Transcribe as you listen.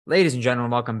Ladies and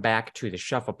gentlemen, welcome back to the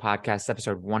Shuffle Podcast,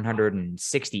 episode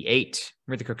 168.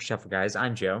 We're the Cook Shuffle guys.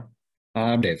 I'm Joe.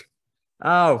 I'm Dave.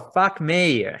 Oh, fuck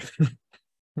me.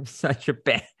 Such a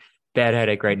bad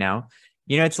headache right now.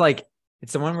 You know, it's the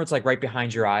one where it's like right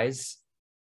behind your eyes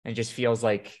and it just feels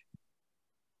like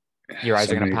your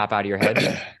eyes are going to pop out of your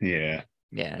head. Yeah.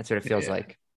 Yeah, that's what it feels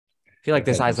like. I feel like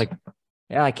this eye's like,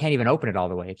 yeah, I can't even open it all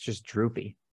the way. It's just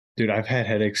droopy. Dude, I've had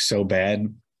headaches so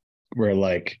bad where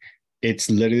like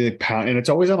it's literally pound and it's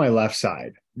always on my left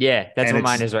side. Yeah, that's And what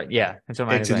mine is right. Yeah, that's what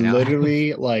mine it's is right now.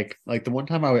 literally like the one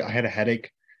time I had a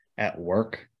headache at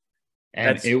work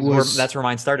and that's where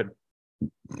mine started.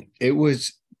 It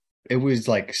was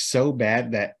like so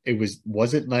bad that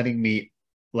wasn't letting me,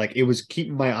 like it was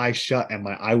keeping my eyes shut and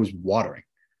my eye was watering.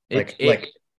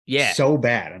 Yeah. So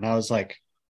bad. And I was like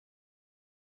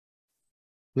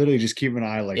literally just keep an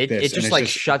eye like this. It just like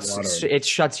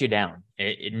shuts you down.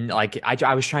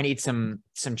 I was trying to eat some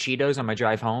Cheetos on my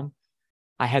drive home.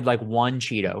 I had like one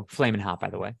Cheeto, flaming hot, by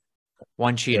the way.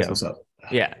 One Cheeto. What's up?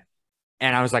 Yeah.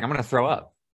 And I was like, I'm gonna throw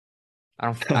up.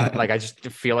 I just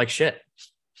feel like shit.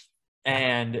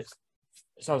 And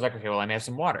so I was like, okay, well, let me have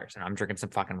some water. So I'm drinking some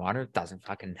fucking water. It doesn't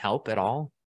fucking help at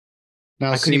all.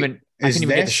 Now, I couldn't even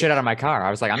get the shit out of my car. I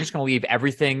was like, I'm just going to leave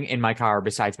everything in my car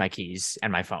besides my keys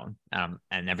and my phone. And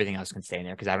everything else can stay in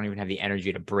there because I don't even have the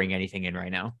energy to bring anything in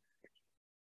right now.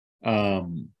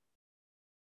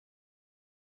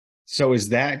 So is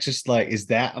that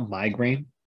a migraine?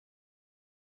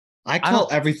 I call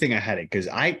everything a headache because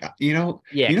I'm not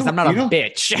a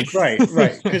bitch.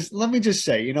 Right. Because let me just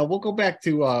say, we'll go back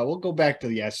to last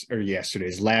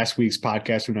week's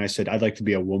podcast when I said I'd like to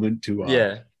be a woman to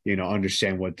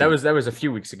understand what that was a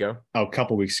few weeks ago. Oh, a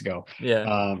couple weeks ago.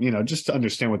 Yeah. Just to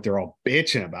understand what they're all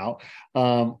bitching about.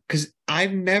 Because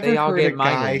I've never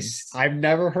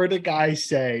heard a guy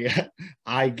say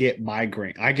I get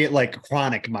migraine. I get like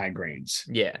chronic migraines.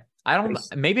 Yeah.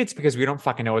 Maybe it's because we don't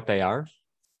fucking know what they are.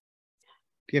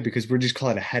 Yeah, because we're just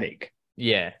calling it a headache.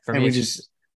 Yeah. For me, we just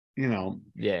yeah.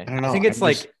 I don't know. I think it's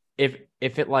if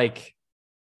it like,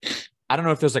 I don't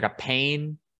know if there's like a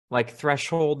pain like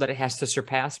threshold that it has to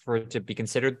surpass for it to be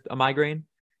considered a migraine,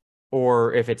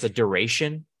 or if it's a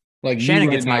duration. Like Shannon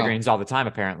gets migraines all the time,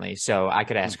 apparently. So I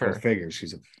could ask her. Figures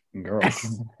she's a girl.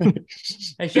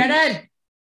 Hey, Shannon.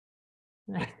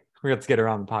 Let's get her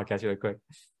on the podcast really quick.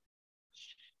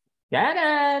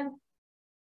 Shannon.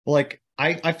 Like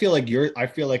I feel like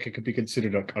it could be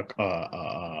considered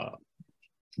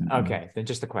Okay, then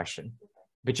just a question.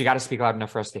 But you got to speak loud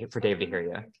enough for Dave to hear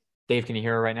you. Dave, can you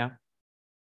hear her right now?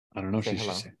 I don't know if she's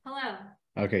hello. Hello.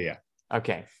 Okay, yeah.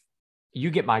 Okay. You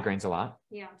get migraines a lot.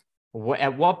 Yeah.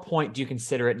 At what point do you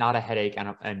consider it not a headache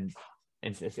and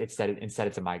instead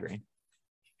it's a migraine?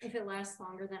 If it lasts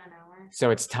longer than an hour.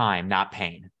 So it's time, not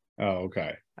pain. Oh,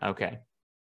 okay. Okay.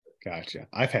 Gotcha.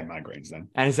 I've had migraines then.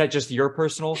 And is that just your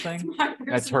personal thing?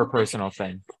 That's her personal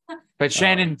thing. But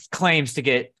Shannon claims to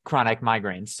get chronic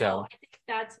migraines, so. I think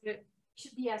that's what you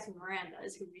should be asking Miranda,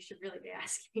 is who we should really be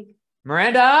asking.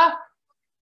 Miranda?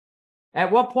 At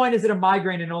what point is it a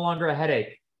migraine and no longer a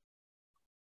headache?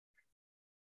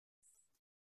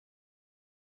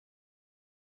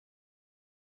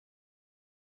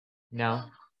 No.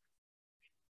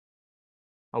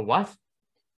 A what?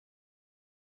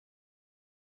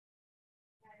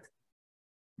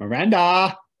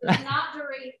 Miranda. It's not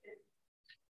duration.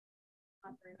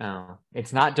 Oh,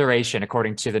 it's not duration,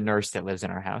 according to the nurse that lives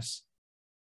in our house.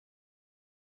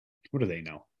 What do they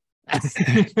know?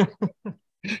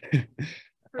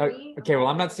 Okay, well,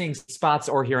 I'm not seeing spots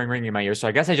or hearing ringing in my ears, so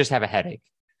I guess I just have a headache.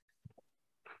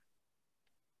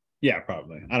 Yeah,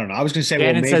 probably. I don't know. I was going to say,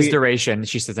 Shannon says duration.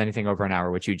 She says anything over an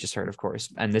hour, which you just heard, of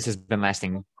course. And this has been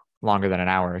lasting longer than an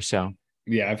hour, so.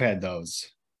 Yeah, I've had those.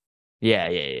 Yeah.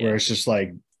 Where it's just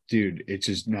like, dude,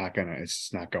 it's not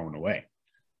going away.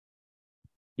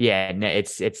 Yeah, no,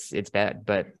 it's bad.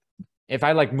 But if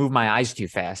I like move my eyes too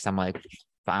fast, I'm like,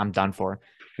 I'm done for.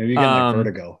 Maybe you got like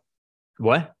vertigo.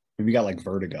 What? Maybe you got like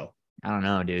vertigo. I don't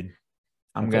know, dude.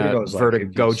 I'm gonna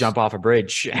go jump off a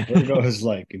bridge. Vertigo is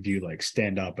like if you like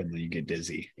stand up and then you get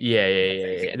dizzy.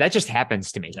 Yeah. That just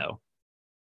happens to me though.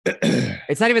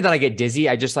 It's not even that I get dizzy.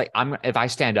 I just like if I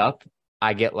stand up,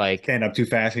 I get like stand up too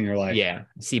fast and you're like, yeah,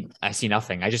 I see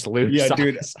nothing. I just lose. Yeah,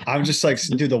 dude. I'm just like,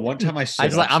 dude, the one time I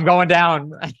stood up, I'm going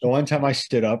down. The one time I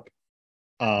stood up,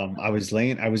 I was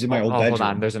in my old bedroom. Hold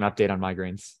on, there's an update on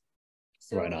migraines.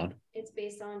 So right on. It's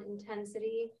based on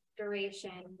intensity,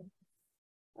 duration,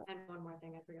 and one more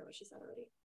thing. I forget what she said already.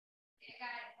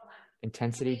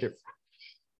 Intensity, the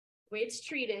way it's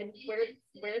treated,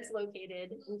 where it's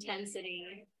located,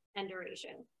 intensity, and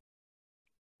duration.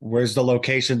 Where's the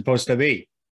location supposed to be?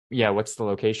 Yeah, what's the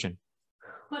location?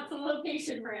 What's the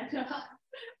location, Miranda?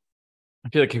 I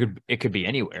feel like it could be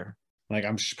anywhere. Like,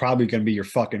 I'm probably gonna be your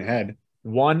fucking head.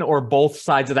 One or both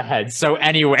sides of the head, so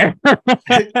anywhere.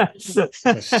 That's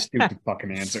a stupid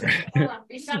fucking answer. Hold on,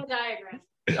 we got a diagram.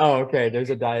 Oh, okay. There's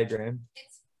a diagram.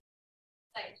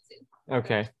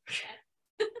 Okay.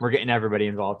 We're getting everybody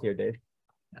involved here, Dave.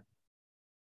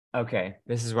 Okay.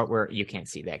 This is what you can't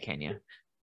see that, can you?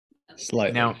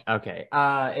 Slightly. No. Okay.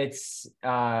 It's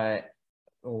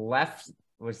left.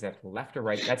 Was that left or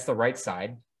right? That's the right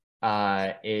side.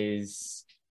 Is.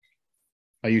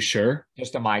 Are you sure?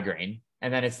 Just a migraine.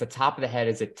 And then it's the top of the head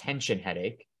is a tension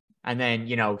headache. And then,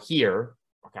 here,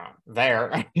 okay,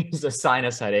 there is a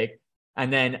sinus headache.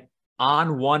 And then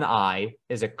on one eye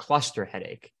is a cluster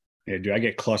headache. Yeah, dude, I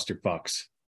get cluster fucks.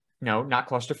 No, not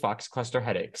cluster fucks, cluster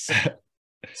headaches.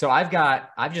 So I've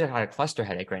just got a cluster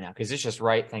headache right now because it's just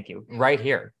right. Thank you. Right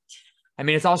here. I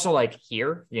mean, it's also like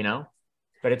here,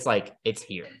 but it's like, it's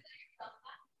here.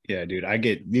 Yeah, dude, I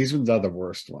get, these ones are the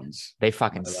worst ones. They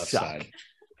fucking suck. Side.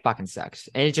 Fucking sucks.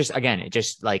 And it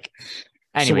just like,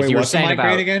 anyways, so wait, you were what's saying migraine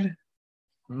about again?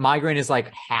 Migraine is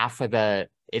like half of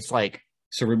it's like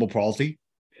cerebral palsy.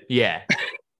 Yeah.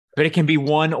 But it can be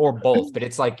one or both, but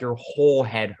it's like your whole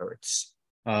head hurts.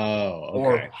 Oh, okay.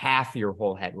 Or half your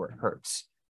whole head where it hurts.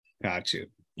 Got you.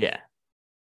 Yeah.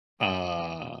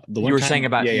 You were saying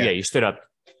about you stood up.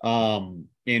 When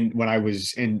I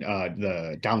was in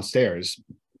the downstairs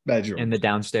bedroom. In the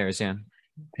downstairs, yeah.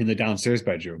 In the downstairs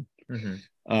bedroom. Mm-hmm.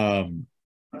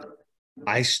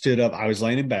 I stood up. I was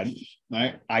laying in bed.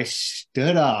 Right? I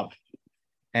stood up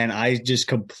and I just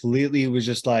completely was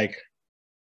just like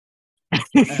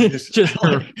just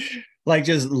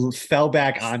fell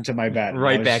back onto my bed.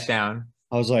 Right back down.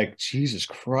 I was like, Jesus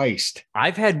Christ.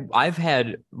 I've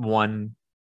had one,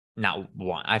 not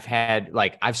one.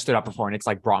 I've stood up before and it's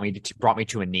like brought me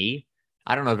to a knee.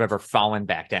 I don't know if I've ever fallen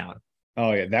back down.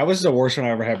 Oh yeah, that was the worst one I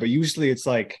ever had. But usually it's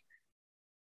like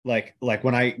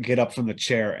when I get up from the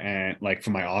chair and like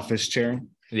from my office chair.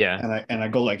 Yeah. And I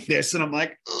go like this and I'm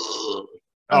like,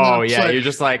 oh yeah, you're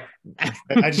just like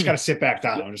I just gotta sit back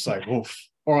down. I'm just like, oof.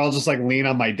 Or I'll just like lean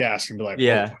on my desk and be like,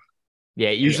 yeah. Oof. Yeah,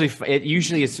 it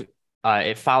usually is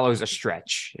it follows a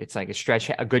stretch. It's like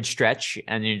a good stretch,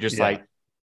 and you're just like.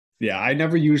 Yeah, I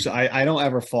never use I don't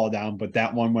ever fall down, but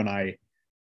that one I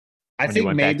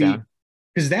think maybe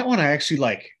because that one I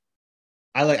actually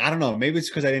I don't know, maybe it's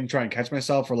because I didn't try and catch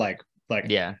myself or like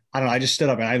yeah. I don't know, I just stood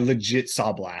up and I legit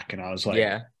saw black and I was like,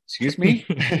 yeah, excuse me.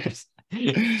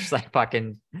 Just like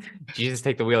fucking Jesus,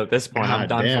 take the wheel at this point. God, I'm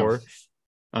done damn. For.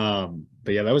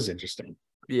 But yeah, that was interesting.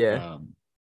 Yeah.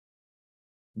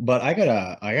 But I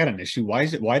got an issue. Why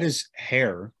does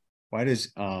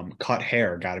cut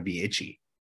hair gotta be itchy?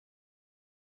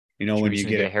 When you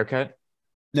get a haircut?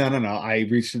 No. I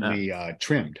recently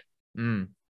trimmed.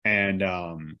 And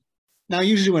now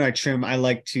usually when I trim, I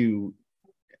like to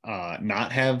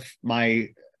not have my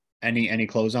any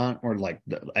clothes on or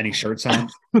any shirts on.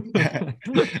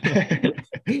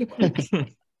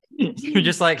 You're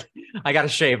just like, I gotta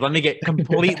shave. Let me get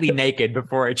completely naked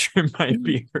before I trim my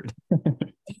beard.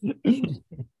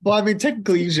 Well, I mean,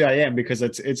 technically, usually I am because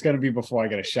it's going to be before I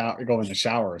get go in the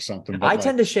shower or something. But I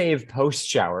tend to shave post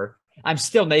shower. I'm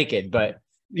still naked, but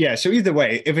yeah. So either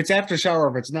way, if it's after shower,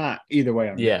 if it's not, either way,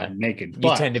 I'm naked.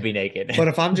 You tend to be naked. But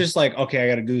if I'm just like, okay, I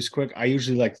got to do this quick, I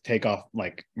usually like to take off,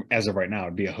 as of right now,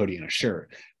 it'd be a hoodie and a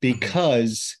shirt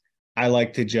because I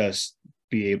like to just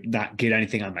not get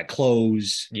anything on my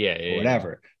clothes, or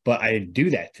whatever. But I didn't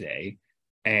do that today.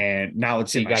 And now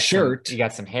it's in my shirt. You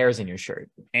got some hairs in your shirt.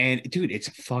 And dude, it's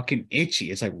fucking itchy.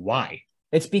 It's like, why?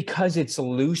 It's because it's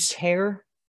loose hair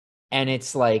and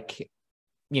it's like,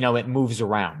 it moves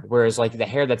around. Whereas like the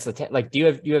hair that's do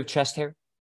you have chest hair?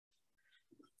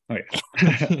 Oh yeah.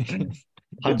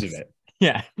 Tons of it.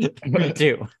 Yeah, me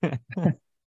too.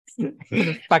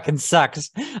 It fucking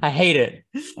sucks. I hate it.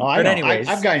 Oh, but anyways,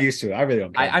 I've gotten used to it. I really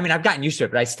don't care. I mean, I've gotten used to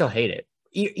it, but I still hate it.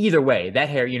 Either way, that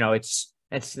hair, it's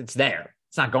there.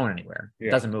 It's not going anywhere. Yeah.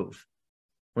 It doesn't move.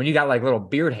 When you got like little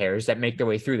beard hairs that make their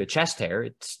way through the chest hair,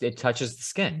 it touches the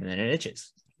skin and then it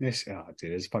itches. Yes,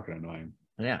 dude, it's fucking annoying.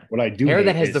 Yeah. What I do hair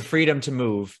that has the freedom to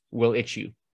move will itch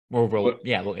you. Or will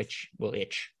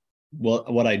itch. Well,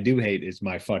 what I do hate is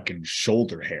my fucking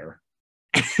shoulder hair.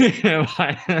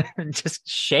 Just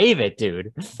shave it,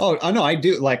 dude. Oh, I know. I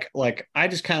do like I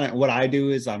just kind of what I do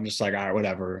is I'm just like, all right,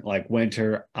 whatever. Like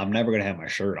winter, I'm never gonna have my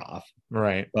shirt off.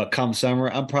 Right. But come summer,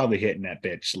 I'm probably hitting that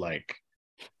bitch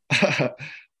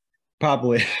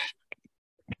probably.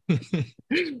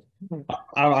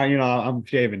 I'm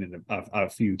shaving it a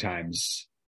few times,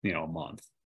 a month.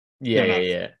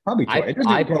 Yeah. Probably twice. It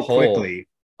doesn't grow quickly.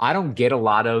 I don't get a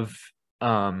lot of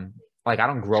like I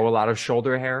don't grow a lot of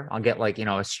shoulder hair. I'll get like,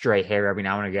 a stray hair every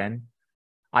now and again.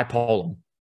 I pull them.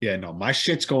 Yeah, no, my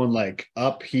shit's going like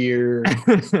up here,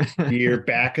 here,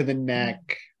 back of the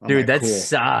neck. Dude, like, that cool.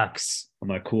 Sucks. I'm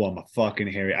like, cool. I'm a fucking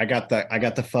hairy. I got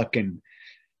the fucking.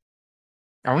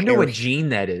 I wonder what gene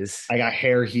that is. I got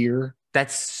hair here. That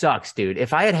sucks, dude.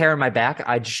 If I had hair in my back,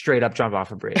 I'd straight up jump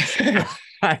off a bridge.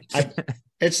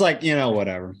 It's like,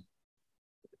 whatever.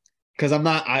 Because I'm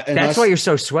not. That's why you're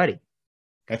so sweaty.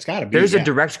 That's got to be. There's a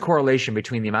direct correlation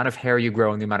between the amount of hair you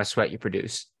grow and the amount of sweat you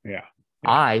produce. Yeah.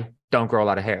 I don't grow a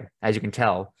lot of hair, as you can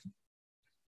tell.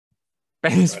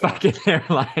 His fucking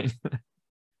hairline.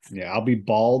 Yeah, I'll be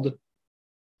bald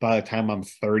by the time I'm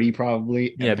 30,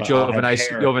 probably. Yeah, but you'll have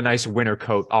a nice winter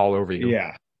coat all over you.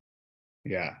 Yeah.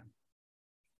 Yeah.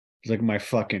 Look at my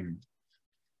fucking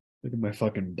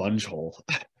bunge hole.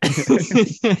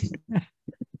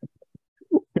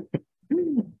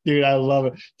 Dude, I love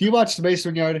it. Do you watch The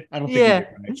Basement Yard? I don't think you do,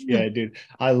 right? Yeah, dude.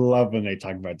 I love when they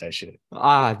talk about that shit.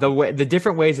 The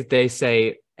different ways that they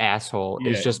say asshole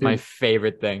is just my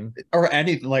favorite thing. Or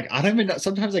anything. Like, I don't even know.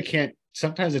 Sometimes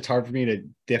it's hard for me to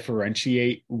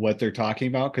differentiate what they're talking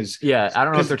about because I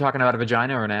don't know if they're talking about a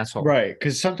vagina or an asshole. Right.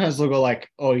 Because sometimes they'll go like,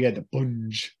 oh yeah, the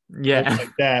bunge. Yeah. Like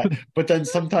that. But then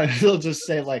sometimes they'll just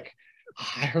say like,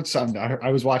 I heard something. I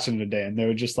was watching it today and they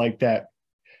were just like that.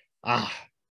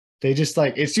 They just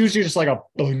like, it's usually just like a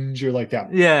bunge or like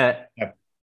that. Yeah. I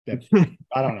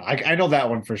don't know. I know that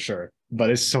one for sure, but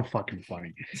it's so fucking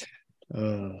funny.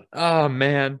 Oh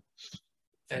man.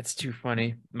 That's too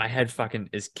funny. My head fucking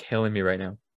is killing me right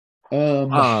now.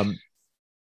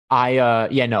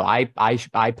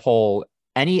 I pull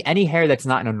any hair that's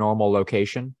not in a normal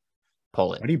location,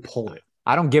 pull it. Why do you pull it?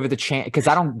 I don't give it the chance because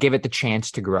I don't give it the chance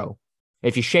to grow.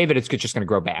 If you shave it, it's just going to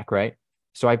grow back, right?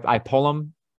 So I pull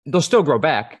them. They'll still grow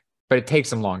back, but it takes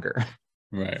them longer.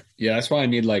 Right. Yeah, that's why I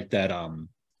need like that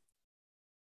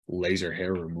laser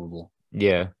hair removal.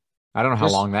 Yeah. I don't know how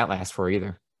long that lasts for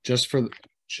either.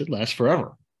 Should last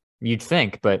forever. You'd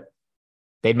think, but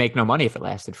they'd make no money if it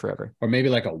lasted forever. Or maybe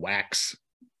like a wax.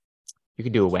 You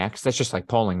could do a wax. That's just like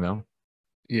pulling though.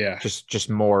 Yeah. Just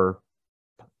more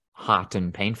hot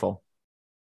and painful.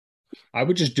 I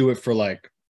would just do it for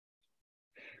like,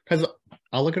 because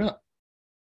I'll look it up.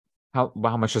 How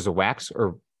much is a wax,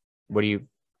 or what do you?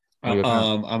 I'm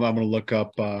gonna look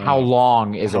up. How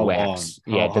long is a wax?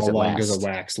 How long does a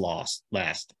wax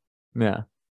last? Yeah.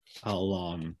 How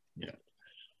long? Yeah.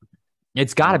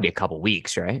 It's got to be a couple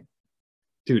weeks, right?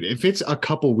 Dude, if it's a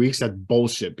couple weeks, that's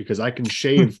bullshit because I can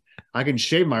shave. I can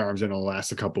shave my arms and it'll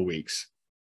last a couple weeks.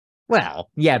 Well,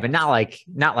 yeah, but not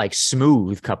like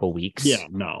smooth couple weeks. Yeah,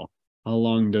 no. How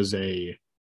long does a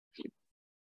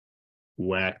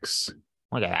wax?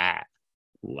 Look at that.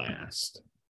 Last.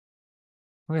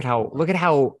 Look at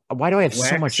how why do I have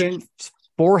so much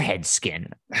forehead skin?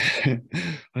 I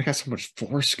got so much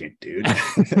foreskin, dude.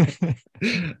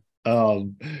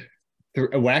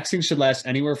 Waxing should last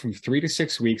anywhere from 3 to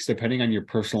 6 weeks, depending on your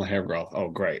personal hair growth. Oh,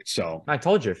 great. So I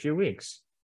told you a few weeks.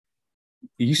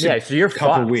 You said so you're a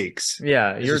couple fucked. Weeks.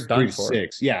 Yeah, you're done 3 to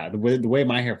 6. Yeah, the way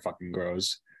my hair fucking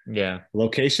grows. Yeah.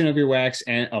 Location of your wax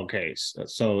and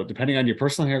so depending on your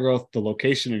personal hair growth, the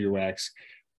location of your wax.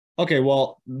 Okay,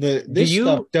 well, this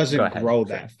stuff doesn't grow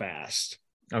that fast.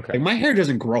 Okay. Like my hair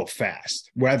doesn't grow fast,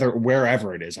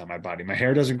 wherever it is on my body. My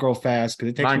hair doesn't grow fast because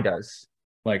it takes mine does.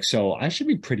 Like, so I should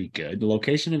be pretty good. The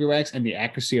location of your wax and the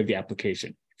accuracy of the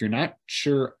application. If you're not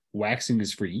sure waxing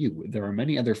is for you, there are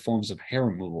many other forms of hair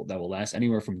removal that will last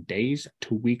anywhere from days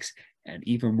to weeks and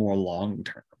even more long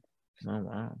term. Oh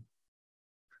wow.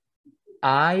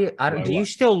 I don't. Do you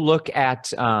still look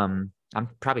at? I'm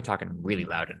probably talking really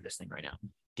loud into this thing right now.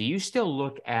 Do you still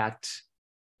look at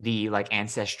the like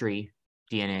ancestry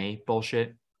DNA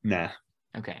bullshit? Nah.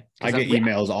 Okay. I get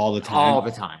emails all the time. All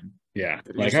the time. Yeah.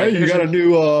 Like, hey, you got a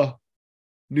new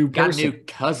person. Got a new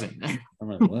cousin. I'm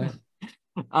like, what?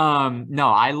 No,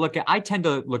 I tend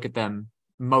to look at them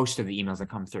most of the emails that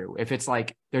come through. If it's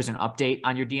like there's an update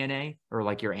on your DNA or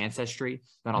like your ancestry,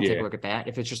 then I'll take a look at that.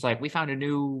 If it's just like we found a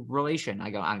new relation, I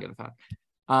go, I don't give a fuck.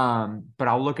 But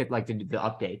I'll look at like the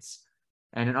updates.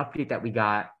 And an update that we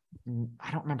got,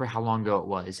 I don't remember how long ago it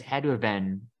was. It had to have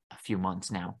been a few months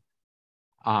now.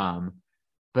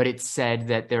 But it said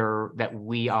that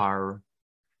we are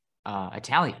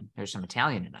Italian. There's some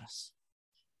Italian in us.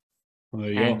 Well,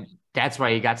 and that's why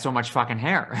you got so much fucking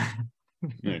hair.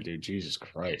 Yeah, dude, Jesus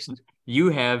Christ.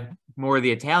 You have more of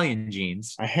the Italian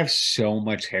genes. I have so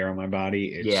much hair on my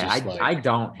body. It's I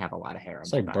don't have a lot of hair on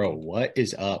my body. Bro, what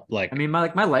is up? Like, I mean,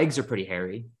 my legs are pretty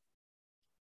hairy.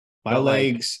 My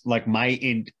legs, like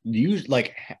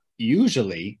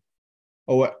usually,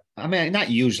 I mean, not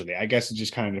usually. I guess it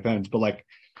just kind of depends, but like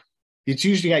it's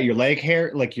usually at your leg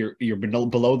hair, like your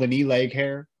below the knee leg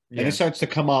hair, and it starts to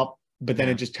come up, but then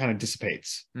it just kind of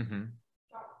dissipates.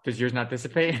 Does yours not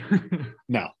dissipate?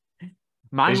 No,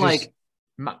 mine like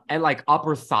at like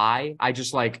upper thigh. I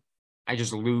just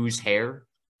lose hair,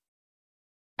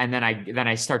 and then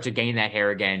I start to gain that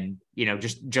hair again. You know,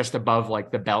 just above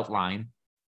like the belt line.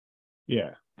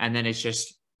 Yeah, and then it's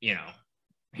just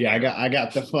Yeah, I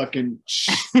got the fucking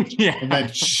and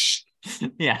then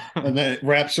and then it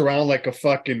wraps around like a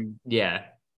fucking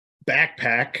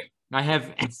backpack. I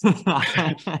have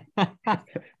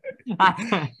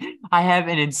I have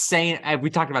an insane. We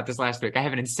talked about this last week. I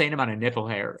have an insane amount of nipple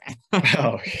hair.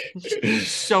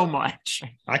 So much.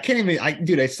 I can't even.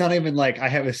 Dude, it's not even like I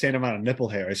have a insane amount of nipple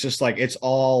hair. It's just like it's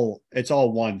all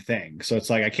one thing. So it's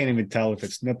like I can't even tell if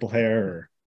it's nipple hair or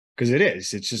because it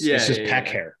is. It's just pack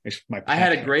hair. It's my. I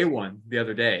had a gray one the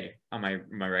other day on my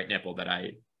right nipple that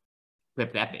I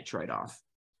clipped that bitch right off.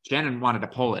 Shannon wanted to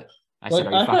pull it. I said,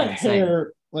 "Are you fucking insane?"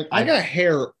 Hair, I got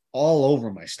hair all over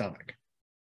my stomach.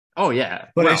 Oh yeah,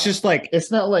 but it's just like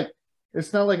it's not like it's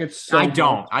so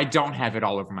I don't have it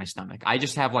all over my stomach. I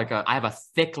just have I have a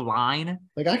thick line.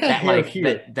 Like I got hair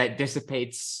here that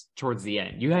dissipates towards the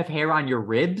end. You have hair on your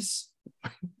ribs?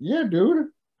 Yeah, dude.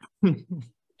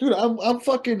 Dude,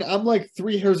 I'm like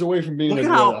 3 hairs away from being Look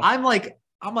at how I'm like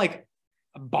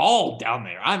bald down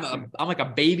there. I'm like a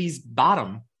baby's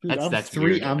bottom. Dude, that's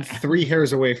weird. I'm 3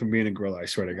 hairs away from being a gorilla, I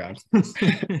swear to God.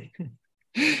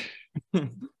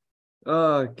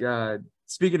 Oh God.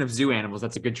 Speaking of zoo animals,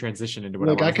 that's a good transition into what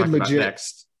I want to talk about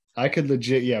next. I could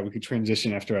legit, we could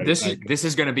transition after this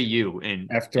is going to be you in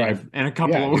a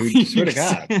couple of weeks. Dude,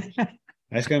 swear to God.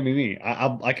 That's gonna be me.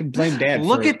 I can blame Dad.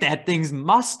 Look at that thing's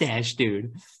mustache,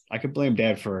 dude. I could blame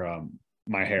Dad for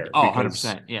my hair. Oh,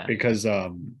 100%. Yeah. Because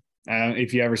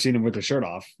if you ever seen him with the shirt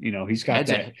off, he's got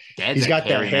that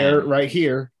hair right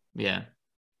here. Yeah.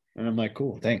 And I'm like,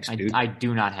 cool, thanks, dude. I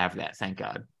do not have that, thank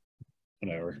God.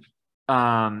 Whatever.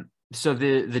 So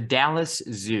the Dallas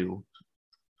Zoo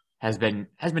has been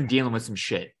dealing with some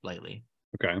shit lately.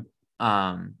 Okay.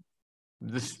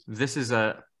 This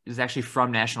is actually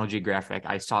from National Geographic.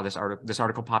 I saw this article. This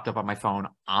article popped up on my phone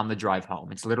on the drive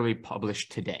home. It's literally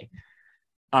published today.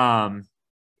 The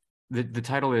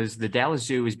title is "The Dallas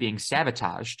Zoo is being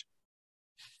sabotaged."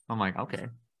 I'm like, okay,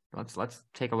 let's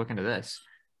take a look into this.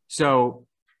 So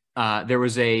there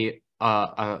was a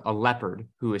leopard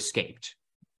who escaped.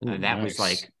 Ooh, that nice.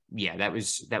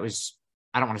 was that was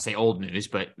I don't want to say old news,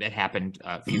 but it happened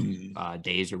a few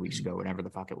days or weeks ago, whatever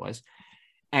the fuck it was.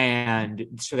 And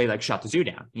so they shut the zoo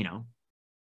down.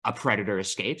 A predator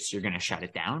escapes, you're going to shut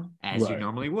it down as you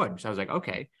normally would. So I was like,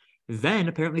 okay. Then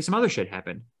apparently some other shit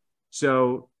happened.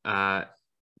 So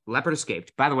leopard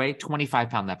escaped. By the way,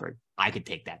 25-pound leopard. I could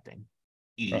take that thing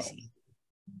easy. Oh.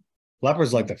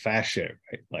 Leopard's like the fast shit,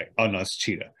 right? No, it's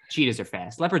cheetah. Cheetahs are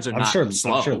fast. Leopards are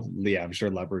slow. I'm sure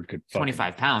leopard could.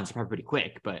 25 pounds, probably pretty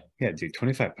quick, but yeah, dude,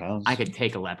 25 pounds. I could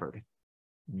take a leopard.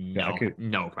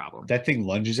 No problem. That thing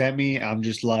lunges at me. I'm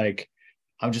just like,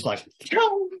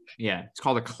 yeah. It's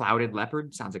called a clouded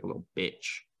leopard. Sounds like a little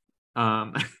bitch.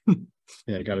 Yeah,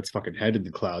 it got its fucking head in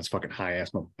the clouds. Fucking high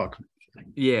ass motherfucker.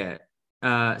 Yeah.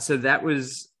 So that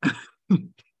was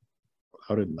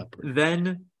clouded leopard.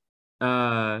 Then.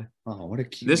 Oh, what a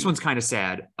cute. This one's kind of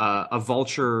sad. A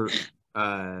vulture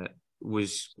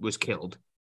was killed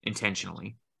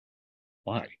intentionally.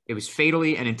 Why? It was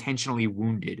fatally and intentionally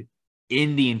wounded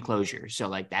in the enclosure. So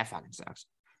that fucking sucks.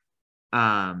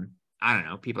 I don't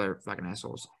know. People are fucking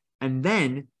assholes. And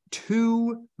then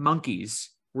 2 monkeys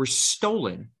were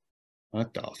stolen.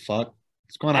 What the fuck?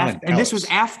 What's going on? And this was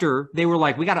after they were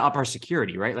like, we got to up our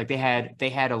security, right? Like they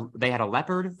had a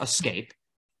leopard escape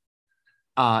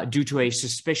due to a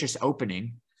suspicious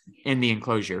opening in the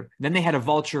enclosure. Then they had a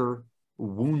vulture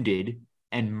wounded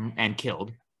and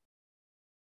killed.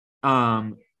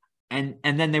 And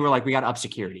then they were like, we got to up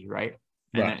security, right?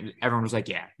 And then everyone was like,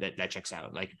 yeah, that checks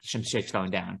out. Like some shit's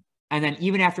going down. And then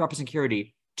even after up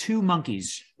security, 2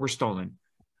 monkeys were stolen.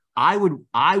 I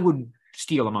would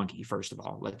steal a monkey, first of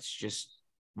all. Let's just,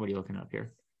 what are you looking up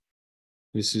here?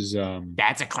 This is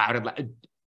that's a clouded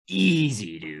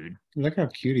easy, dude. Look how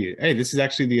cute he is. Hey, this is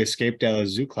actually the escaped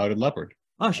Dallas Zoo clouded leopard.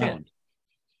 Oh shit.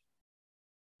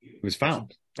 It was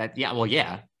found.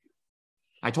 Yeah.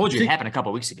 I told you it happened a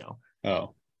couple weeks ago.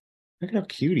 Oh. Look at how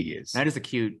cute he is. That is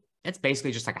that's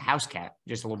basically just like a house cat,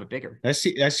 just a little bit bigger. That's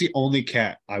the only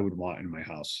cat I would want in my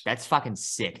house. That's fucking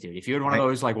sick, dude. If you had one of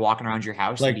those walking around your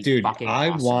house, dude, I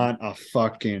awesome. want a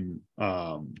fucking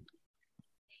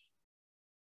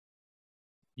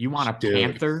You want a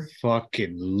panther?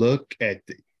 Fucking look at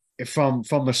from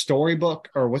a storybook,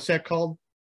 or what's that called?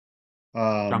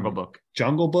 Jungle Book.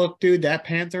 Jungle Book, dude. That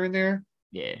panther in there.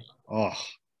 Yeah. Oh,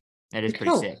 that is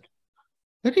pretty sick.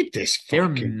 Look at this. They're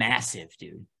massive,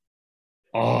 dude.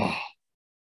 Oh,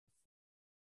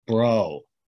 bro.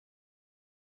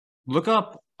 Look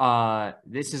up.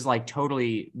 This is like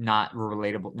totally not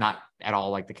relatable, not at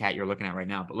all like the cat you're looking at right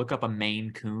now. But look up a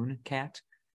Maine Coon cat,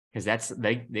 because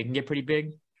they can get pretty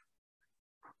big,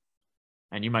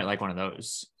 and you might like one of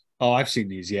those. Oh, I've seen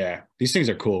these. Yeah, these things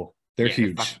are cool. They're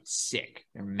huge. They're fucking sick.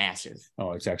 They're massive.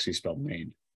 Oh, it's actually spelled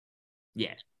Maine.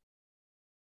 Yeah.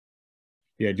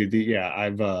 Yeah, dude.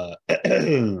 I've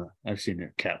I've seen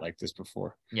a cat like this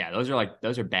before. Yeah, those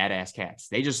are badass cats.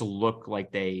 They just look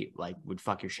like they would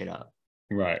fuck your shit up.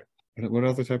 Right. What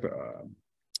other type of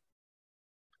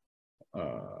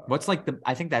what's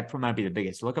I think that might be the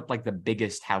biggest. Look up the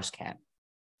biggest house cat.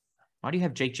 Why do you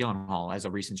have Jake Gyllenhaal as a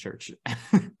recent search?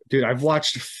 Dude, I've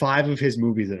watched 5 of his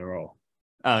movies in a row.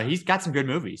 He's got some good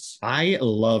movies. I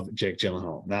love Jake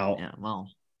Gyllenhaal. Now, yeah, well,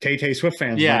 Tay Swift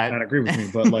fans might not agree with me,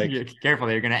 but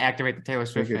careful, you're gonna activate the Taylor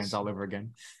Swift fans all over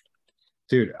again.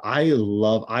 Dude, I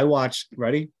watched.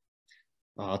 Ready?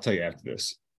 I'll tell you after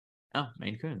this. Oh,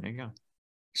 Maine Coon. There you go.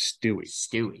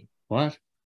 Stewie. What?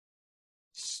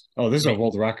 Oh, this is a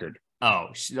world record. Oh,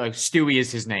 Stewie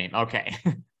is his name. Okay.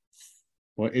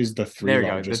 What is the 3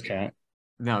 largest cat?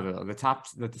 No,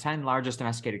 the 10 largest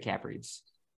domesticated cat breeds.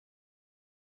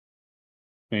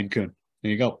 Maine Coon.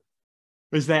 There you go.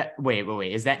 Is that wait?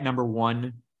 Is that number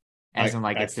 1? As in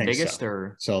it's the biggest,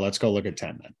 or so? Let's go look at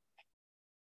 10 then.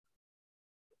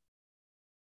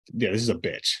 Yeah, this is a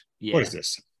bitch. Yeah. What is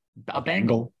this? A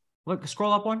Bengal. Look,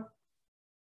 scroll up one.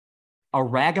 A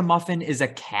ragamuffin is a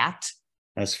cat.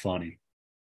 That's funny.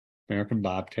 American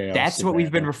bobtail. That's Savannah. What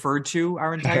we've been referred to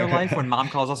our entire life when mom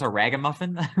calls us a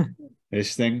ragamuffin.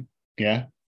 This thing, yeah.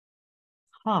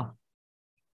 Huh.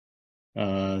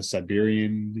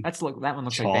 Siberian. That one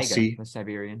looks like Vega, the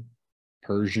Siberian.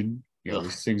 Persian.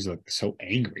 These things look so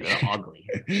angry. They're ugly.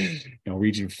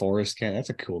 Norwegian forest cat. That's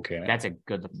a cool cat. That's a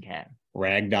good looking cat.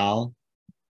 Ragdoll.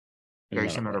 Very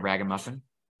similar to ragamuffin.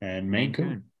 And Maine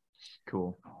Coon.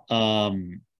 Cool.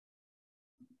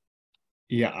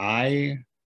 Yeah,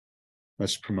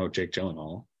 let's promote Jake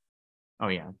Gyllenhaal. Oh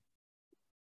yeah.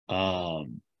 Now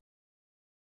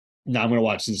I'm gonna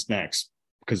watch this next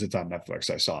because it's on Netflix.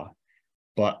 I saw,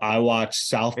 but I watched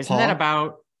Southpaw. Isn't that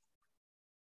about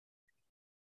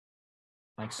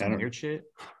some weird shit?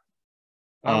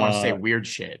 I don't want to say weird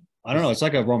shit. I don't know. It's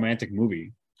like a romantic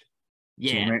movie.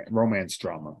 Yeah, it's a romance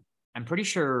drama. I'm pretty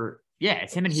sure. Yeah,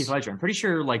 it's him and Heath Ledger. I'm pretty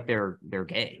sure they're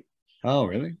gay. Oh,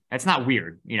 really? That's not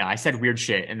weird. I said weird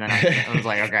shit, and then I was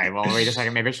like, okay, well, wait a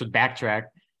second, maybe I should backtrack.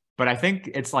 But I think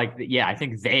it's I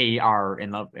think they are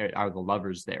in love, are the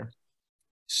lovers there.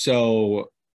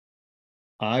 So,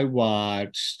 I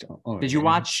watched. Did you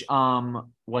watch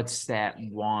what's that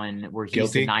one where he's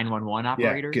Guilty? The 911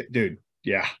 operator? Yeah, dude.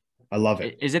 Yeah, I love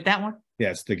it. Is it that one?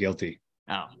 Yeah, it's The Guilty.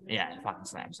 Oh yeah, it fucking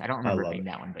slaps. I don't remember it being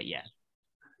that one, but yeah,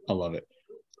 I love it.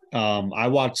 I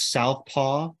watched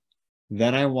Southpaw.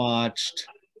 Then I watched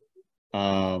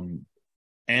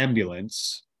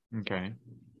Ambulance. Okay.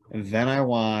 And then I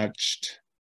watched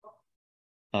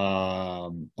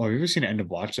have you ever seen End of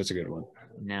Watch? That's a good one.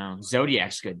 No.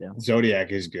 Zodiac's good though.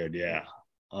 Zodiac is good, yeah.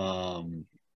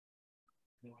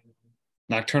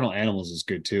 Nocturnal Animals is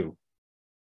good too.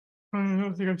 I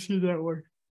don't think I've seen that one.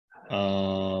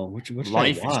 Which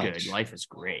Life is good. Life is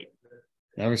great.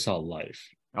 Never saw Life.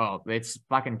 Oh, it's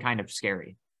fucking kind of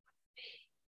scary.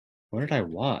 What did I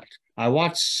watch? I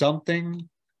watched something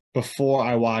before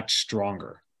I watched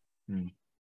Stronger.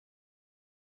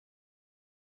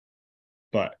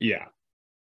 But yeah.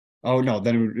 Oh no,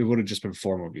 then it would have just been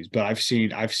 4 movies. But I've seen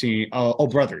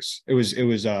Brothers. It was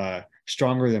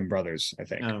Stronger Than Brothers, I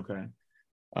think. Oh, okay.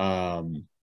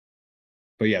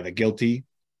 But yeah, The Guilty,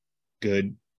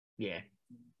 good. Yeah.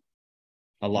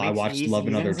 I watched Love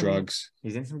and Other Drugs.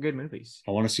 He's in some good movies.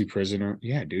 I want to see Prisoner.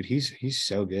 Yeah, dude, he's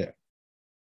so good.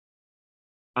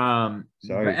 But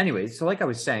anyway, so like I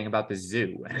was saying about the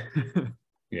zoo,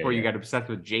 before you got obsessed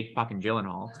with Jake fucking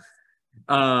Gyllenhaal.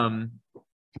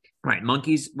 Right,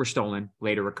 monkeys were stolen,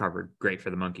 later recovered. Great for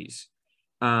the monkeys.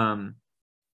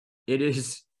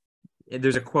 There's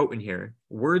a quote in here: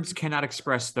 "Words cannot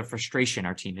express the frustration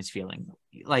our team is feeling."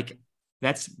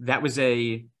 That was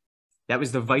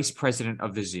the vice president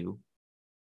of the zoo.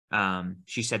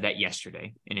 She said that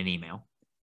yesterday in an email.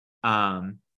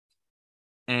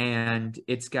 And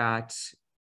it's got,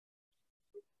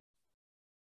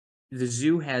 the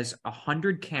zoo has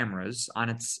 100 cameras on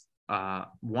its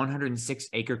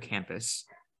 106-acre campus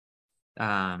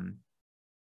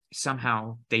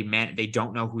Somehow they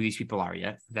don't know who these people are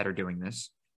yet that are doing this.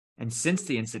 And since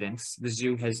the incidents, the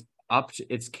zoo has upped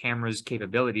its cameras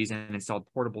capabilities and installed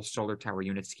portable solar tower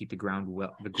units to keep the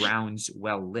grounds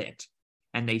well lit.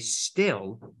 And they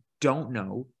still don't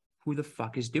know who the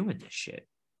fuck is doing this shit.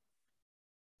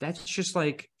 That's just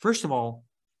like, first of all,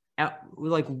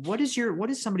 like, what is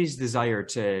somebody's desire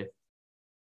to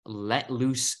let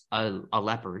loose a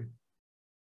leopard,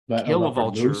 kill a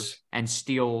vulture, loose, and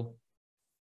steal?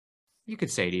 You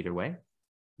could say it either way.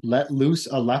 Let loose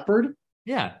a leopard?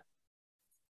 Yeah.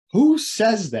 Who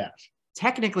says that?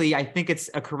 Technically, I think it's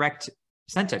a correct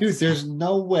sentence. Dude, there's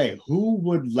no way. Who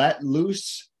would let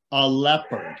loose a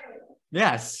leopard?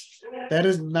 Yes. That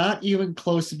is not even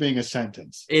close to being a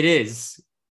sentence. It is.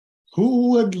 Who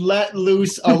would let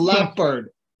loose a leopard?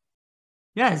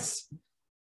 Yes.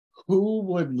 Who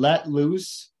would let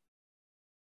loose?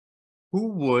 Who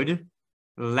would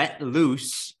let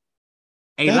loose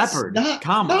a leopard?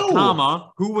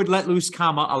 Comma. Who would let loose,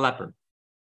 comma, a leopard?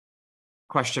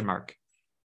 Question mark.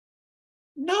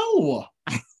 No.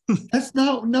 That's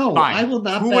no. Fine. I will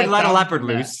not. Who would let a leopard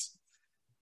loose?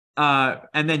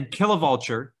 And then kill a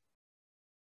vulture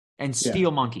and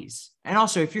steal monkeys. And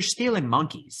also, if you're stealing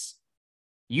monkeys,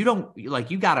 you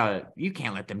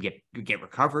can't let them get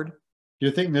recovered.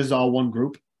 You think this is all one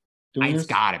group? It's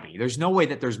got to be. There's no way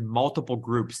that there's multiple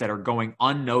groups that are going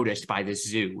unnoticed by this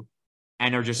zoo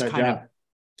and are just kind of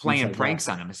playing pranks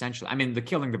on them, essentially. I mean, the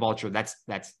killing the vulture, that's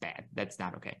bad. That's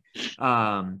not okay.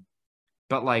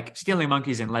 But like stealing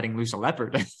monkeys and letting loose a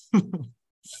leopard.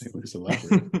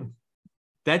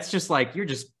 That's just like, you're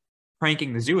just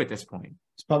pranking the zoo at this point.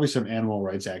 It's probably some animal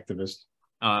rights activist.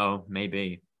 Oh,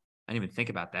 maybe. I didn't even think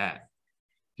about that.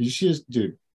 Did you see this,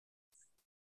 dude?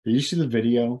 Did you see the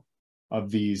video of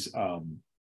these like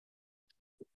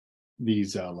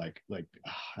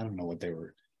I don't know what they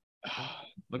were.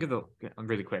 Look at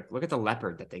really quick. Look at the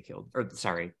leopard that they killed. Or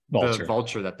sorry, vulture. The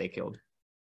vulture that they killed.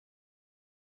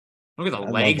 Look at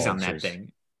the legs on that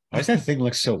thing. Why does that thing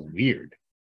look so weird?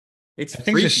 It's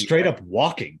just straight up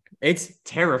walking. It's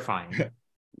terrifying.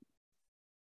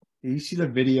 You see the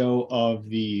video of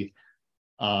the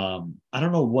I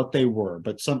don't know what they were,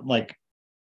 but some like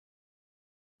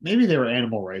maybe they were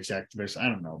animal rights activists. I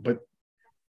don't know, but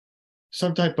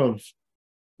some type of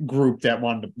group that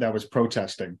was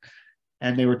protesting,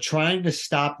 and they were trying to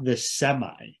stop this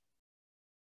semi.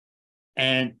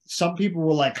 And some people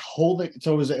were like holding.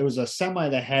 So it was a semi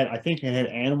that had, I think it had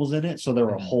animals in it. So there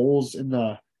were holes in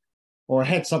or it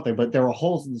had something, but there were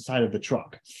holes in the side of the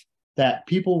truck that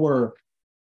people were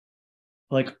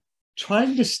like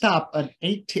trying to stop a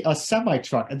semi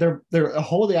truck, and they're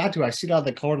holding onto. I see it on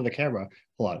the corner of the camera.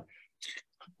 Hold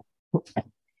on.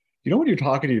 You know when you're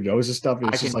talking to your nose and stuff,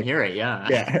 I can hear it.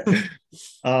 Yeah.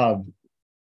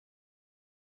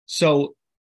 So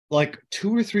like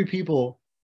 2 or 3 people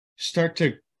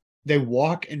they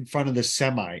walk in front of the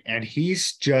semi, and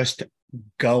he's just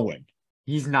going.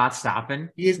 He's not stopping.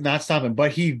 He is not stopping,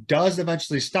 but he does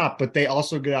eventually stop, but they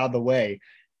also get out of the way.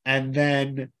 And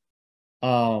then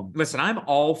listen, I'm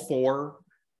all for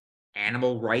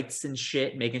animal rights and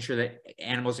shit, making sure that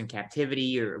animals in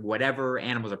captivity or whatever,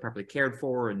 animals are properly cared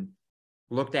for and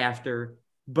looked after.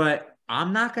 But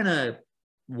I'm not gonna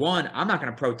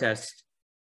protest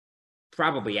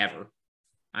probably ever.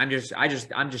 I'm just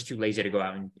too lazy to go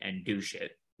out and do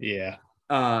shit. Yeah.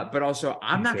 But also,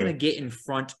 I'm not going to get in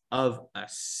front of a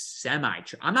semi.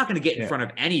 I'm not going to get in front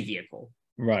of any vehicle.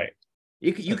 Right.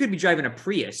 You could be driving a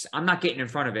Prius. I'm not getting in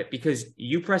front of it because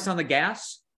you press on the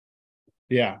gas.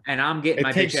 Yeah. And I'm getting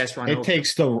my bitch ass run over.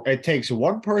 It takes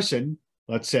one person,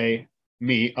 let's say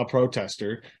me, a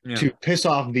protester, to piss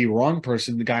off the wrong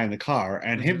person, the guy in the car,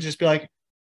 and him just be like,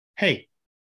 "Hey,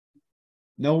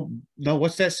 no,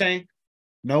 what's that saying?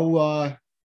 No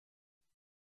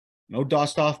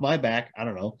dust off my back." I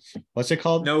don't know. What's it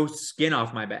called? No skin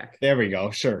off my back. There we go.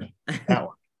 Sure. That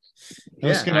one.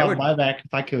 No skin off my back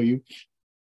if I kill you.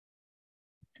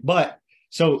 But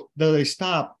so they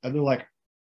stop and they're like,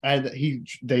 and he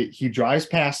drives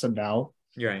past them now.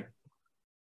 You're right.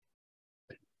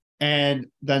 And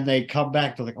then they come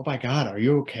back. They're like, "Oh my God, are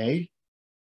you okay?"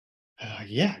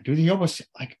 Yeah, dude. He almost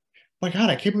like, oh my God,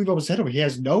 I can't believe I almost hit him. He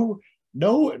has no,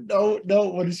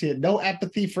 what is it? No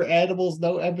empathy for animals,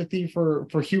 no empathy for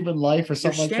human life or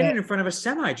something like that. You're standing in front of a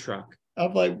semi truck.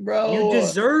 I'm like, bro, you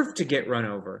deserve to get run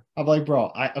over. I'm like,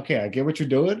 bro, I get what you're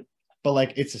doing, but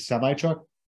like, it's a semi truck.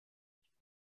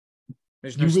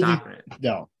 There's no stopping it.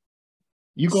 No,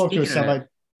 you go up to a semi.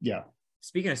 Yeah.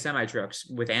 Speaking of semi trucks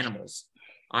with animals,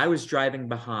 I was driving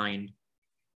behind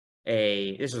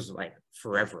this was like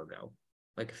forever ago,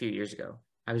 like a few years ago.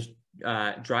 I was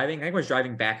driving. I think I was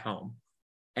driving back home,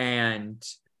 and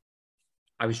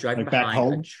I was driving like behind. Back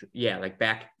home? Like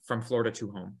back from Florida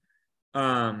to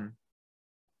home.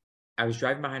 I was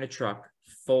driving behind a truck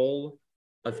full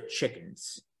of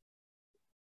chickens,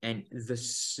 and the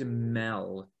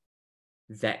smell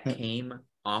that came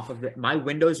off of it. My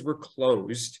windows were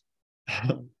closed,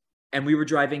 and we were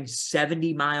driving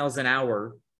 70 miles an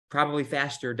hour, probably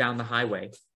faster, down the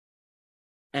highway.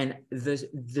 And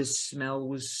the smell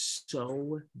was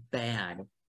so bad.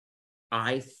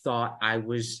 I thought I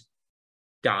was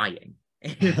dying.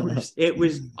 It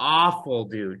was awful,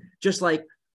 dude. Just like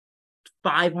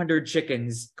 500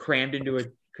 chickens crammed into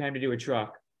a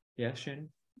truck. Yeah, Shannon?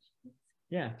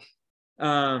 Yeah.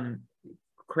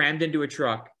 Crammed into a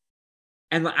truck.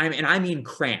 And I mean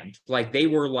crammed. Like they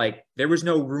were like, there was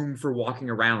no room for walking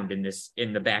around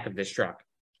in the back of this truck.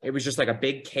 It was just like a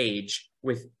big cage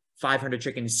with 500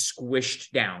 chickens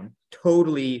squished down.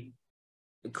 Totally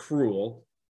cruel.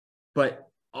 But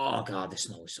oh god, the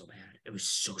smell was so bad. It was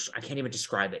so I can't even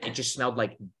describe it. It just smelled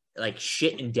like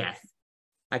shit and death.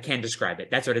 I can't describe it.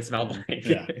 That's what it smelled like.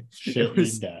 Yeah, shit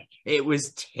and death. It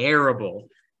was terrible.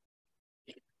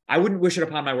 I wouldn't wish it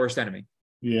upon my worst enemy.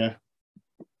 Yeah.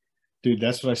 Dude,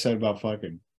 that's what I said about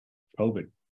fucking COVID.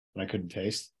 I couldn't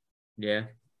taste. Yeah.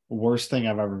 Worst thing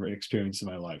I've ever experienced in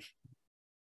my life.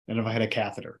 And if I had a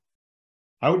catheter,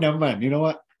 I would never mind. You know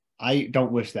what? I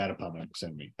don't wish that upon my worst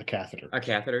enemy. A catheter. A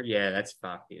catheter? Yeah, that's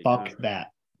fuck, dude. Fuck that.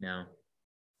 No.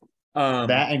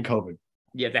 That and COVID.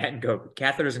 Yeah, that and COVID.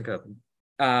 Catheters and COVID.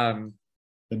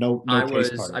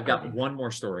 I've got one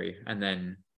more story, and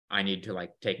then I need to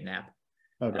like take a nap.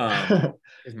 Okay.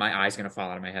 Because my eye's gonna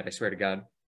fall out of my head. I swear to God.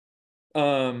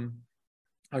 I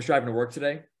was driving to work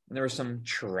today, and there was some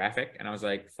traffic, and I was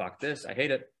like, "Fuck this! I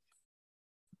hate it."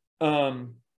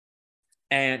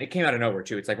 And it came out of nowhere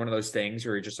too. It's like one of those things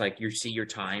where you're just like you see your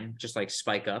time just like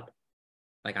spike up,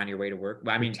 like on your way to work.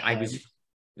 But I mean, I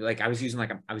was using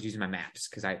my maps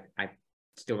because I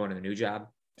still going to the new job.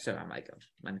 So I'm like, I'm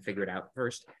gonna figure it out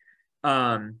first.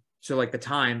 So like the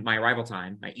time, my arrival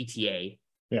time, my ETA,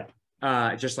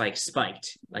 just like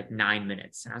spiked like 9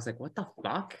 minutes, and I was like, what the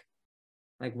fuck?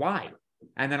 Like why?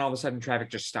 And then all of a sudden,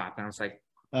 traffic just stopped, and I was like,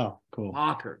 oh, cool,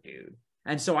 fucker, dude.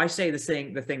 And so I say the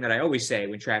thing that I always say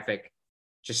when traffic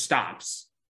just stops.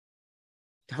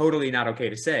 Totally not okay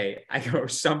to say. I go,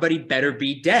 somebody better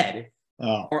be dead,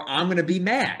 or I'm gonna be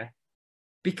mad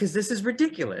because this is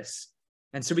ridiculous.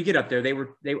 And so we get up there. They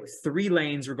were 3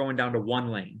 lanes were going down to 1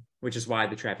 lane, which is why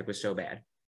the traffic was so bad.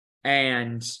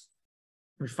 And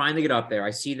we finally get up there.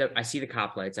 I see the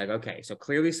cop lights. I go, okay, so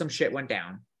clearly some shit went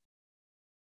down.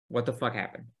 What the fuck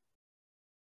happened?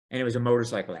 And it was a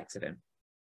motorcycle accident.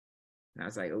 And I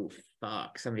was like, oh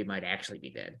fuck, somebody might actually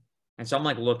be dead. And so I'm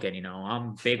like looking,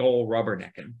 I'm big old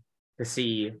rubbernecking to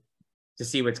see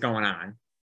what's going on.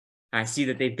 And I see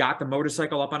that they've got the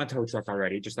motorcycle up on a tow truck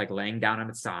already, just like laying down on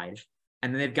its side.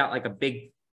 And then they've got like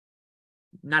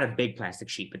not a big plastic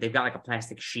sheet, but they've got like a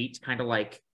plastic sheet kind of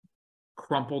like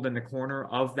crumpled in the corner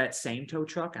of that same tow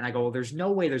truck. And I go, well, there's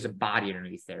no way there's a body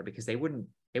underneath there because they wouldn't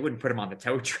put him on the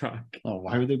tow truck. Oh,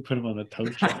 why would they put him on the tow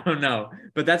truck? I don't know.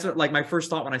 But that's what like my first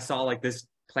thought when I saw like this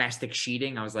plastic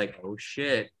sheeting, I was like, oh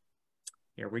shit,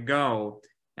 here we go.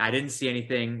 I didn't see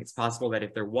anything. It's possible that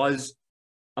if there was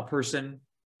a person,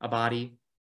 a body,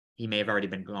 he may have already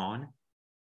been gone.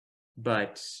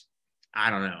 But I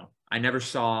don't know. I never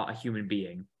saw a human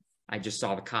being. I just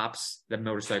saw the cops, the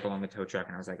motorcycle on the tow truck,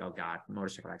 and I was like, oh God,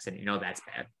 motorcycle accident. That's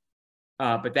bad.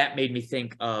 But that made me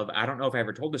think of, I don't know if I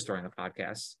ever told this story on the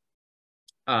podcast,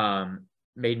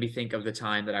 made me think of the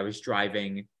time that I was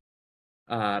driving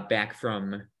back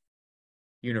from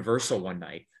Universal one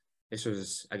night. This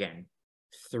was, again,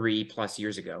 3+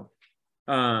 years ago.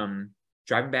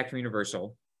 Driving back from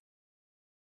Universal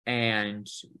and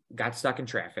got stuck in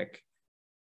traffic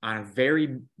on a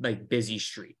very like busy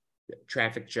street.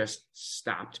 Traffic just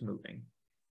stopped moving.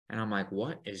 And I'm like,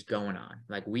 what is going on?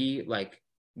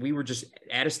 We were just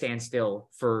at a standstill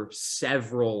for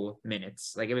several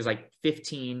minutes. Like it was like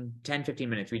 10, 15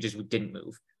 minutes. We didn't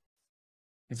move.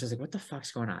 And so I was like, what the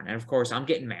fuck's going on? And of course I'm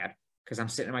getting mad because I'm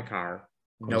sitting in my car.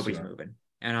 Nobody's moving.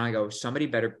 And I go, somebody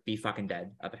better be fucking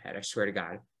dead up ahead. I swear to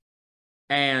God.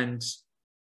 And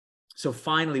so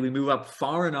finally we move up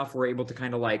far enough. We're able to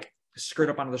kind of like skirt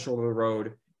up onto the shoulder of the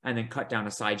road and then cut down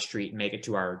a side street and make it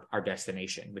to our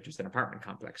destination, which was an apartment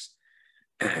complex.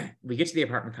 We get to the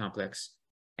apartment complex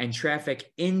and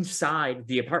traffic inside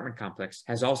the apartment complex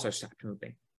has also stopped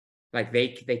moving. Like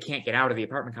they can't get out of the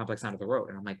apartment complex onto the road.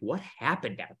 And I'm like, what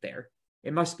happened out there?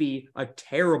 It must be a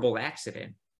terrible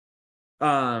accident.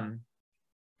 And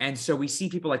And so we see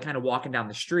people like kind of walking down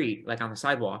the street, like on the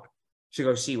sidewalk, to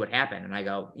go see what happened. And I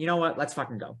go, you know what? Let's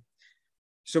fucking go.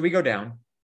 So we go down.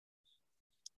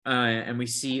 And we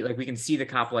see, like, we can see the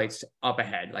cop lights up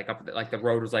ahead, like the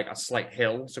road was like a slight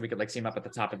hill. So we could like see them up at the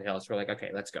top of the hill. So we're like,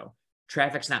 okay, let's go.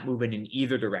 Traffic's not moving in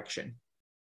either direction.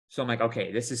 So I'm like,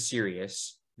 okay, this is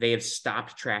serious. They have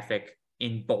stopped traffic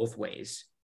in both ways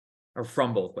or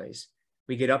from both ways.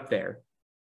 We get up there,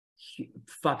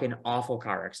 fucking awful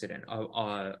car accident.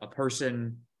 A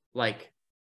person like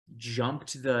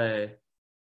jumped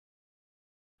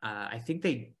I think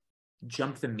they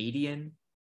jumped the median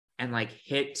and like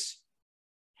hit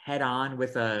head on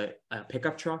with a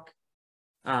pickup truck.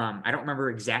 I don't remember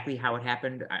exactly how it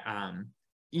happened.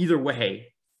 Either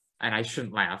way, and I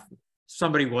shouldn't laugh,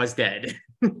 somebody was dead.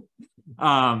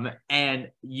 And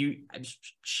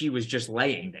she was just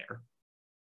laying there.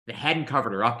 They hadn't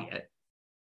covered her up yet.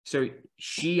 So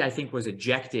she, I think, was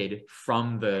ejected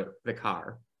from the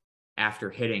car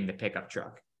after hitting the pickup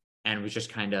truck and was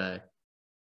just kind of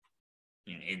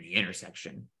in the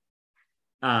intersection.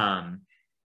 And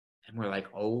we're like,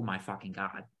 oh my fucking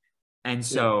God. And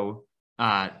so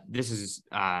this is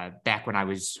back when I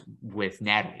was with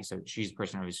Natalie. So she's the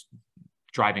person I was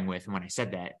driving with. And when I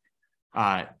said that,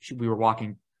 we were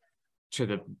walking to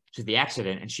the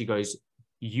accident, and she goes,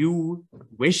 you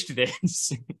wished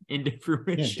this into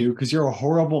fruition. Yeah, dude, because you're a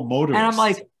horrible motorist.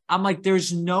 And I'm like,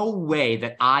 there's no way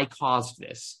that I caused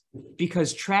this,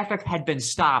 because traffic had been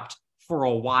stopped for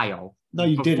a while. No,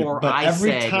 you didn't. But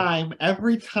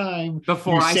every time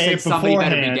before I said somebody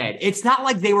better be dead. It's not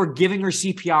like they were giving her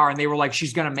CPR and they were like,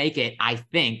 she's gonna make it, I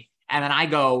think. And then I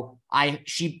go,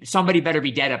 somebody better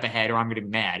be dead up ahead or I'm gonna be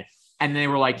mad. And they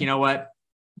were like, you know what?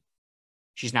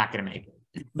 She's not gonna make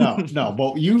it. No,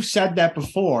 but you said that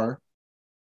before,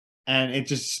 and it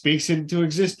just speaks into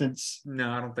existence.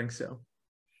 No, I don't think so.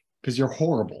 Because you're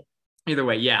horrible. Either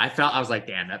way, yeah, I was like,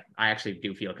 damn, I actually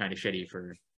do feel kind of shitty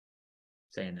for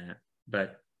saying that.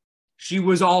 But she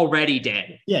was already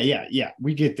dead. Yeah.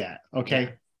 We get that. Okay.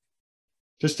 Yeah.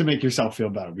 Just to make yourself feel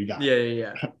better. We got it.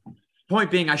 Yeah. Point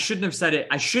being, I shouldn't have said it.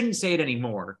 I shouldn't say it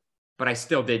anymore, but I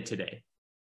still did today.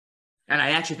 And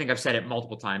I actually think I've said it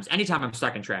multiple times. Anytime I'm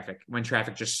stuck in traffic, when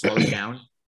traffic just slows down,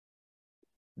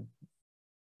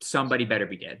 somebody better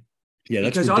be dead. Yeah,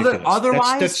 that's ridiculous.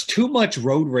 Otherwise, that's too much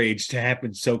road rage to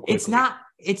happen so quickly.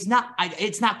 It's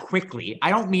not quickly.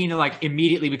 I don't mean like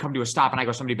immediately we come to a stop and I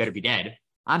go, somebody better be dead.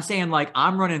 I'm saying like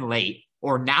I'm running late,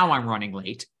 or now I'm running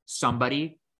late.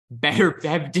 Somebody better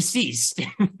have deceased.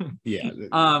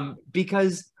 Yeah.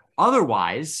 Because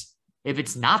otherwise, if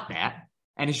it's not that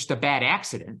and it's just a bad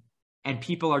accident and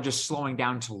people are just slowing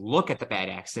down to look at the bad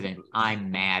accident, I'm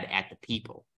mad at the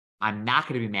people. I'm not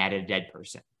going to be mad at a dead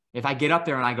person. If I get up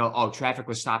there and I go, oh, traffic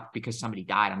was stopped because somebody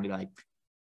died, I'm going to be like,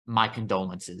 my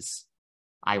condolences.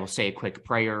 I will say a quick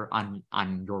prayer on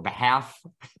your behalf.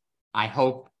 I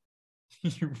hope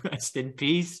you rest in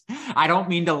peace. I don't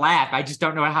mean to laugh. I just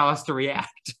don't know how else to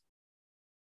react.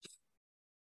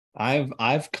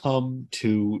 I've come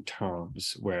to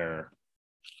terms where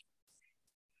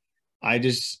I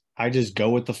just go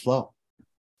with the flow.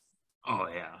 Oh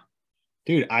yeah.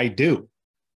 Dude, I do.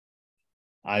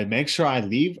 I make sure I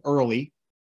leave early.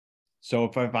 So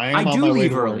if I am on my way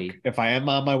to work, if I am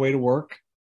on my way to work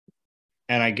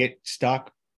and I get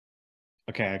stuck,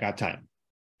 okay, I got time.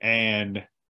 And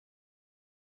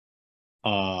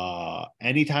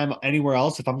anytime, anywhere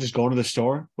else, if I'm just going to the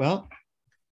store, well,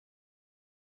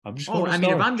 I'm just going to the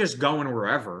store. If I'm just going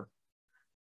wherever,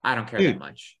 I don't care that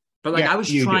much. But like I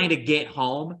was trying to get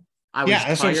home. I was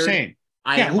that's tired. What I'm saying.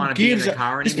 I didn't want to be in the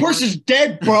car anymore. This person's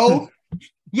dead, bro.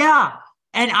 Yeah.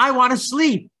 And I want to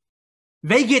sleep.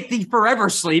 They get the forever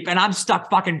sleep, and I'm stuck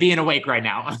fucking being awake right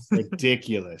now.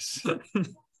 Ridiculous.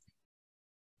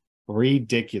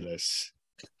 Ridiculous.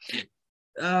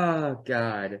 Oh,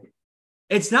 God.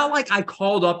 It's not like I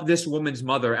called up this woman's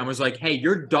mother and was like, hey,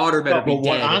 your daughter better be dead.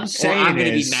 What I'm saying I'm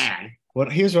going to be mad.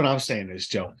 Here's what I'm saying is,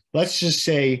 Joe, let's just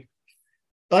say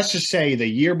the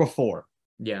year before.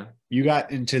 Yeah. You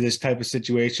got into this type of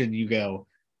situation, you go,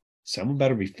 someone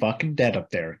better be fucking dead up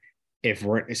there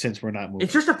since we're not moving.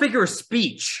 It's just a figure of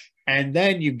speech. And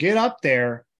then you get up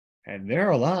there and they're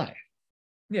alive.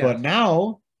 Yeah. But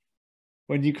now,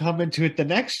 when you come into it the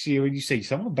next year and you say,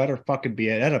 someone better fucking be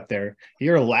dead up there,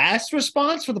 your last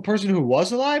response for the person who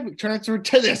was alive transferred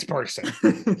to this person.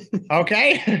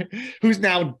 Okay? Who's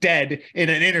now dead in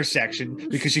an intersection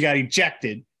because she got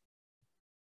ejected.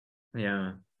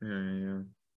 Yeah.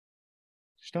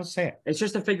 Just don't say it. It's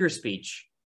just a figure of speech.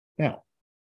 No.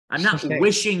 I'm not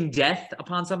wishing death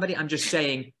upon somebody. I'm just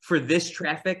saying for this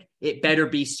traffic, it better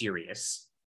be serious.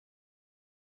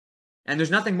 And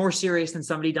there's nothing more serious than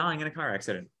somebody dying in a car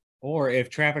accident. Or if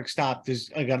traffic stopped, there's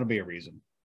gonna be a reason.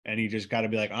 And you just got to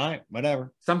be like, all right,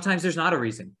 whatever. Sometimes there's not a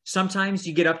reason. Sometimes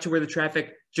you get up to where the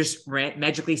traffic just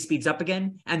magically speeds up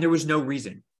again, and there was no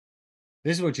reason.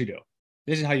 This is what you do.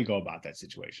 This is how you go about that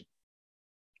situation.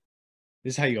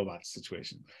 This is how you go about the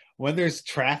situation. When there's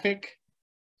traffic,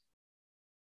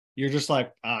 you're just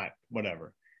like, all right,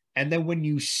 whatever. And then when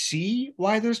you see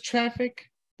why there's traffic,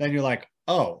 then you're like,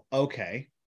 oh, okay.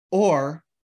 Or,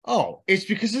 oh, it's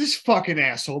because of this fucking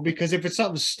asshole, because if it's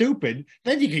something stupid,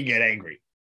 then you can get angry.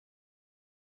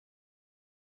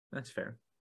 That's fair.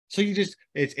 So you just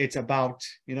it's about,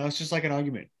 it's just like an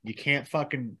argument. You can't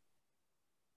fucking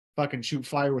shoot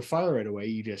fire with fire right away.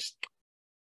 You just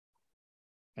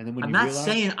and then when I'm not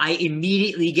saying I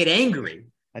immediately get angry.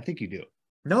 I think you do.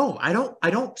 No, I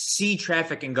don't see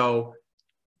traffic and go,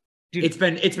 dude, it's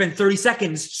been 30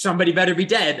 seconds, somebody better be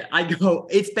dead. I go,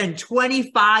 it's been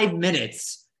 25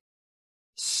 minutes.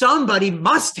 Somebody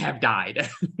must have died.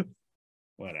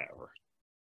 Whatever.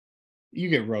 You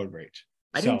get road rage.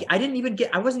 I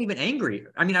wasn't even angry.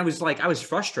 I mean, I was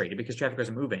frustrated because traffic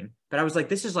wasn't moving, but I was like,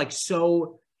 this is like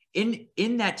so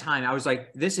in that time, I was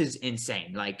like, this is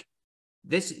insane. Like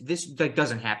this like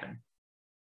doesn't happen.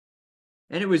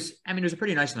 And it was a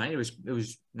pretty nice night. It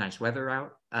was nice weather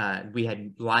out. We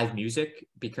had live music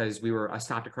because we were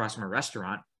stopped across from a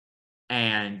restaurant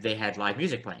and they had live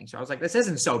music playing. So I was like, this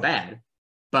isn't so bad,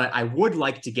 but I would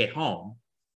like to get home.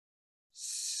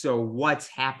 So what's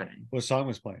happening? What song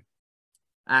was playing?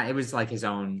 It was like his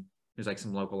own. It was like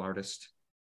some local artist.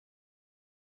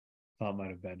 Thought it might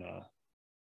have been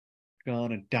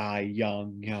Gonna Die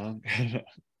Young.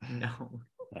 No,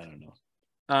 I don't know.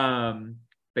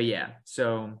 But yeah,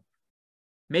 so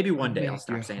maybe one day I'll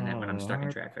stop saying that when I'm stuck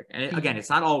in traffic. And again, it's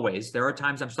not always. There are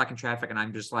times I'm stuck in traffic and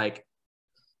I'm just like,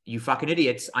 you fucking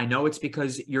idiots. I know it's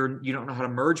because you don't know how to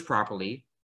merge properly.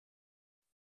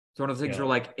 It's one of the things where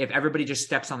like, if everybody just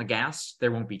steps on the gas,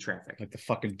 there won't be traffic. Like the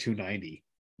fucking 290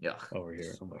 over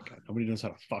here. Oh my God. Nobody knows how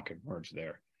to fucking merge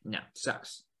there. No,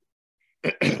 sucks.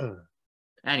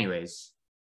 Anyways,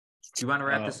 do you want to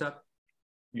wrap this up?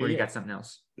 Or you got something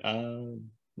else? No,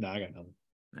 I got nothing.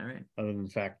 All right. Other than the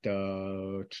fact,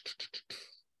 no.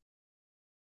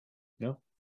 All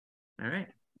right.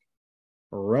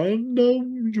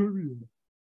 Random trivia.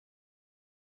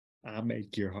 I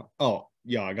make your heart. Oh,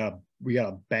 yeah, we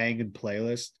got a banging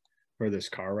playlist for this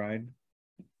car ride.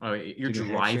 Oh, you're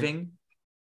driving?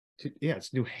 Yeah,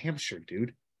 it's New Hampshire,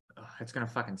 dude. Oh, it's gonna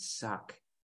fucking suck.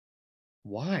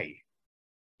 Why?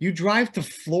 You drive to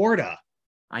Florida.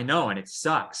 I know, and it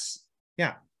sucks.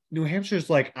 Yeah. New Hampshire's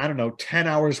like, I don't know, 10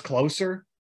 hours closer.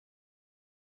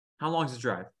 How long is the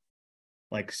drive?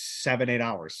 Like 7-8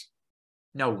 hours.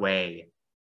 No way.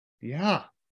 Yeah.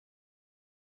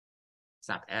 It's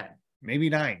not bad. Maybe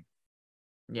 9.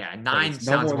 Yeah, 9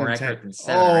 sounds more accurate than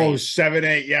 7. Oh, 7,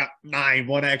 8. Yeah, 9.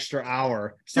 1 extra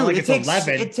hour. It's not like it's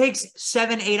 11. It takes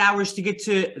 7-8 hours to get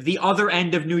to the other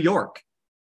end of New York.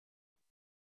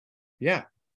 Yeah.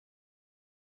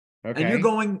 Okay. And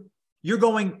you're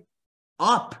going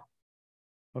up.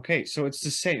 Okay, so it's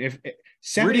the same.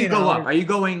 Where do you go up? Are you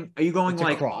going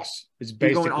like across? It's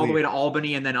basically, are you going all the way to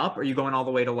Albany and then up? Or are you going all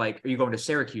the way to are you going to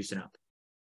Syracuse and up?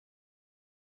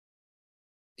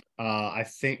 I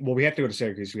think we have to go to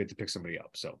Syracuse. We have to pick somebody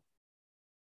up. So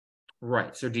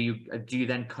right. So do you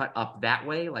then cut up that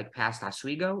way, like past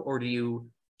Oswego, or do you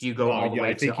go all the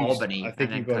way to Albany? I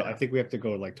think you go. I think we have to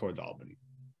go like towards Albany.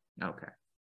 Okay,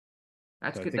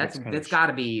 that's good. That's got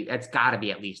to be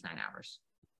at least 9 hours.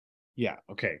 Yeah.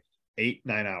 Okay.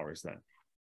 8-9 hours then.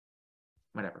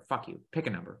 Whatever. Fuck you. Pick a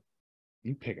number.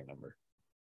 You pick a number.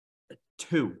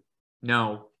 2.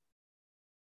 No.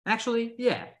 Actually,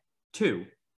 yeah. 2.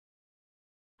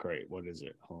 Great. What is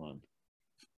it? Hold on.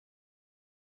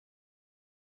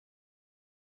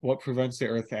 What prevents the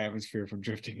Earth's atmosphere from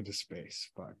drifting into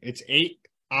space? Fuck. It's 8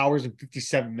 hours and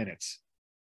 57 minutes.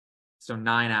 So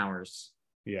 9 hours.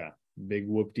 Yeah. Big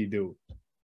whoop-de-doo.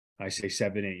 I say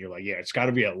 7, 8. You're like, yeah, it's got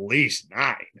to be at least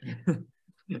 9.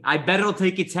 I bet it'll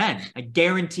take you 10. I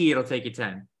guarantee it'll take you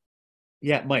 10.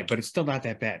 Yeah, it might, but it's still not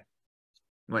that bad.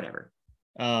 Whatever.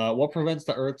 What prevents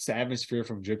the Earth's atmosphere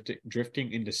from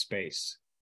drifting into space?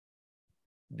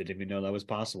 Didn't even know that was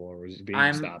possible, or was it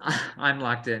being stopped? I'm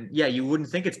locked in. Yeah, you wouldn't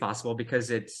think it's possible because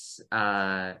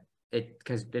because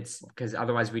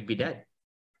otherwise we'd be dead.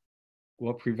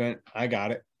 What prevent? I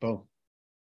got it. Boom.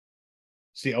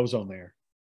 It's the ozone layer.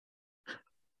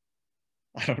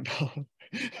 I don't know.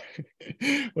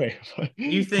 Wait.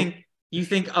 You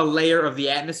think a layer of the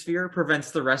atmosphere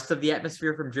prevents the rest of the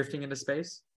atmosphere from drifting into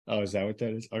space? Oh, is that what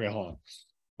that is? Okay, hold on.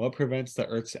 What prevents the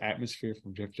Earth's atmosphere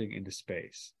from drifting into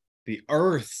space? The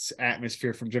Earth's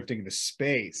atmosphere from drifting into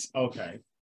space. Okay.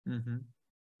 Mm-hmm.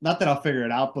 Not that I'll figure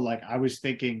it out, but like I was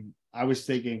thinking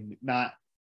not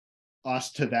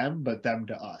us to them, but them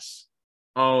to us.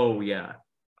 Oh yeah.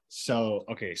 So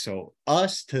okay, so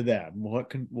us to them.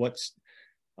 What's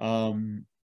I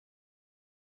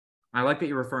like that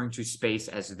you're referring to space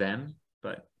as them,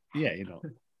 but yeah,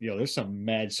 there's some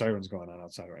mad sirens going on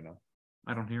outside right now.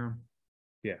 I don't hear them.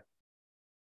 Yeah.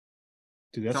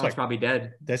 Dude, that's Someone's probably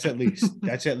dead. That's at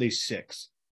least 6.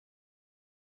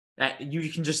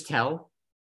 You can just tell.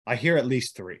 I hear at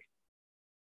least 3.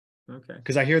 Okay.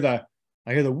 Because I hear the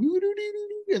woo doo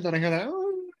doo, and then I hear that.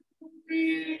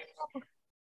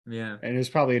 Yeah. And there's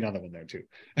probably another one there too.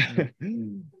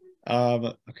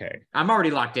 Okay. I'm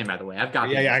already locked in, by the way. I've got.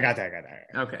 Yeah, I got that.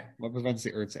 Okay. What prevents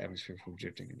the Earth's atmosphere from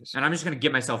drifting into space? And I'm just gonna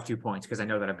give myself 2 points because I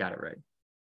know that I've got it right.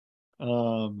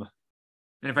 And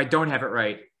if I don't have it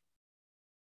right,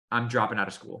 I'm dropping out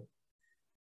of school.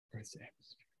 Earth's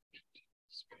atmosphere,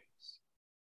 space.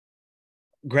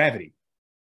 Gravity.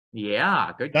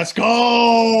 Yeah, good. Let's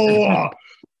go.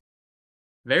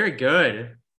 Very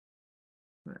good.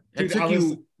 It took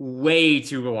you way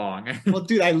too long. Well,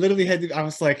 dude, I literally I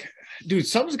was like, dude,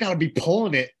 someone's got to be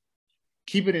pulling it,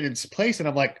 keeping it in its place. And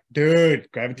I'm like, dude,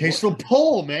 gravitational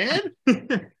pull, man.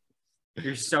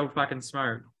 You're so fucking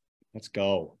smart. Let's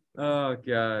go. Oh,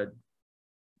 God.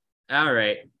 All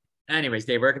right. Anyways,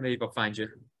 Dave, where can the people find you?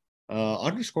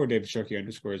 _ David Sharkey _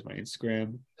 is my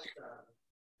Instagram.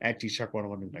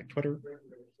 @DShark101 is my Twitter.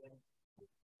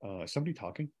 Somebody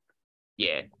talking?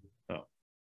 Yeah.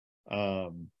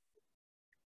 And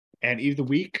either the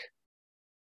week,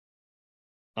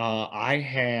 I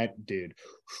had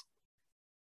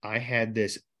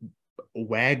this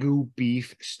Wagyu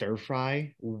beef stir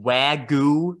fry.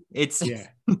 Wagyu? It's yeah.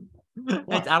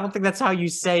 I don't think that's how you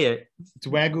say it. It's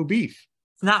Wagyu beef.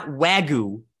 It's not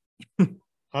Wagyu.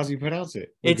 How's you pronounce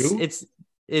it? Wagyu?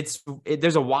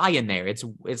 There's a Y in there. It's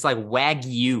like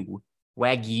Wagyu.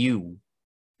 Wagyu.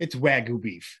 It's Wagyu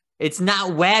beef. It's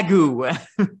not Wagyu.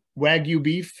 Wagyu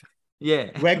beef?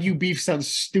 Yeah. Wagyu beef sounds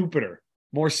stupider.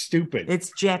 More stupid.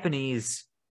 It's Japanese.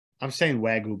 I'm saying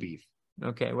Wagyu beef.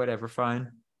 Okay, whatever,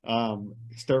 fine.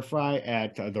 Stir fry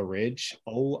at the Ridge.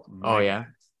 Oh yeah.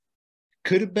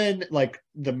 Could have been like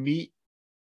the meat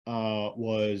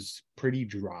was pretty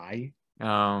dry.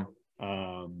 Oh.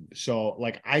 So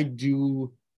like I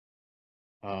do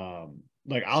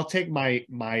like I'll take my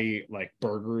like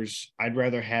burgers. I'd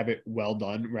rather have it well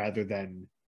done rather than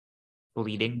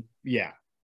bleeding. Yeah.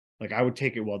 Like I would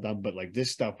take it well done, but like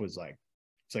this stuff was like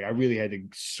it's like I really had to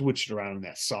switch it around in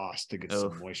that sauce to get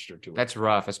some moisture to it. That's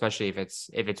rough, especially if it's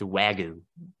Wagyu.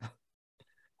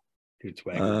 Dude, it's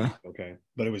Wagyu. Okay.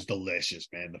 But it was delicious,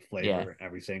 man. The flavor and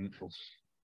everything.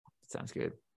 Sounds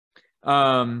good.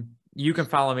 You can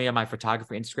follow me on my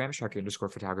photography Instagram, Sharky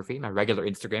 _ photography, my regular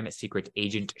Instagram at Secret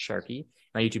Agent Sharky,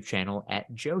 my YouTube channel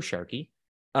at Joe Sharky,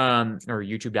 or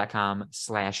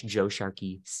youtube.com/Joe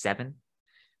Sharky7.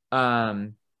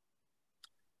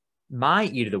 My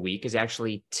eat of the week is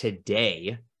actually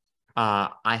today.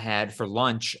 I had for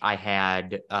lunch,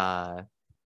 I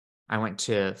went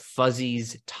to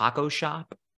Fuzzy's Taco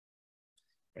Shop.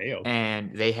 Ayo.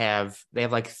 And they have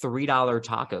like $3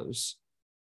 tacos.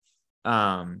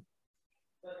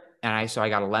 And I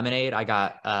got a lemonade. I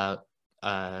got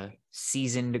a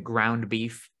seasoned ground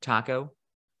beef taco,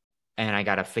 and I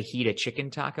got a fajita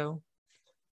chicken taco.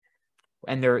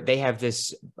 And they have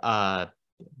this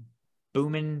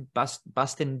booming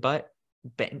bustin' butt.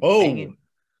 Booming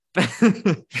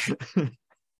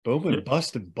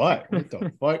bustin' butt. What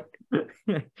the fuck?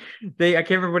 I can't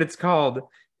remember what it's called.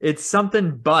 It's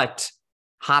something but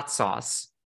hot sauce.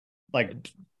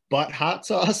 Like butt hot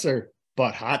sauce or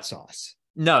butt hot sauce?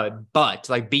 No, but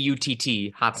like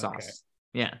BUTT hot sauce.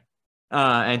 Yeah.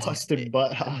 And bustin'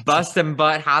 butt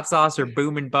hot sauce or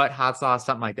booming butt hot sauce,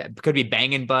 something like that. Could be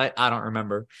banging butt. I don't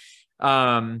remember.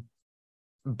 But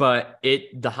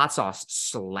the hot sauce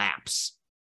slaps.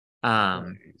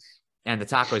 And the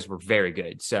tacos were very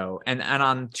good. So, and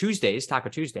on Tuesdays, Taco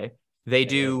Tuesday, they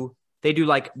do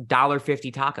like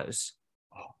 $1.50 tacos.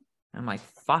 Oh. I'm like,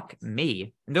 fuck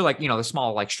me. And they're like, the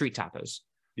small like street tacos.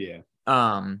 Yeah.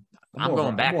 I'm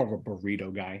going back. I'm more of a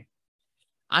burrito guy.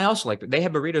 I also like they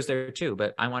have burritos there too,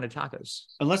 but I wanted tacos.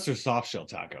 Unless they're soft shell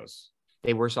tacos.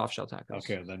 They were soft shell tacos.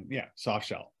 Okay, then yeah, soft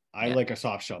shell. I like a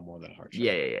soft shell more than a hard shell.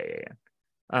 Yeah.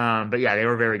 But yeah, they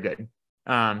were very good.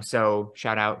 So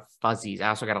shout out Fuzzies. I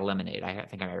also got a lemonade. I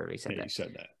think I already said that. You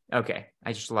said that. Okay.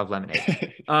 I just love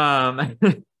lemonade.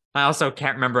 I also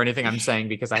can't remember anything I'm saying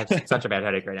because I have such a bad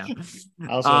headache right now.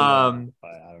 I don't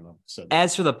know. So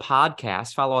as for the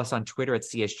podcast, follow us on Twitter at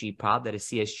CSG Pod. That is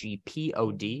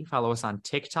CSGPOD. Follow us on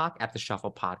TikTok at The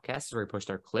Shuffle Podcast, where we post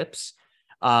our clips.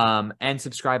 And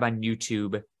subscribe on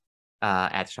YouTube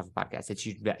at The Shuffle Podcast. It's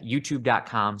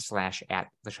youtube.com/at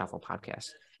The Shuffle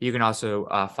Podcast. You can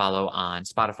also follow on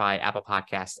Spotify, Apple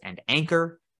Podcasts, and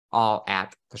Anchor, all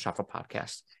at The Shuffle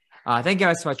Podcast. Thank you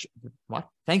guys so much. What?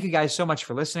 Thank you guys so much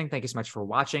for listening. Thank you so much for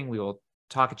watching. We will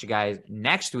talk at you guys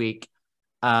next week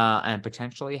and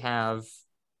potentially have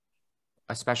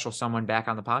a special someone back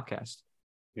on the podcast.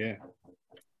 Yeah.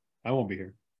 I won't be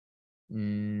here.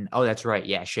 Oh, that's right.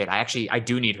 Yeah, shit. I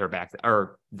do need her back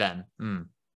or then.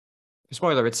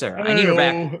 Spoiler, it's Sarah. I need her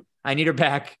back. I need her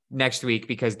back next week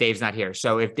because Dave's not here.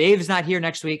 So if Dave's not here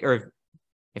next week, or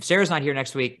if Sarah's not here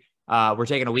next week, we're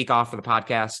taking a week off for the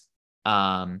podcast.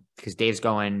 Because Dave's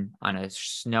going on a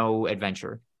snow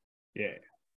adventure. Yeah.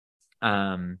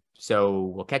 So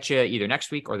we'll catch you either next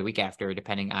week or the week after,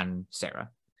 depending on Sarah.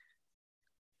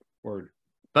 Word.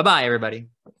 Bye-bye, everybody.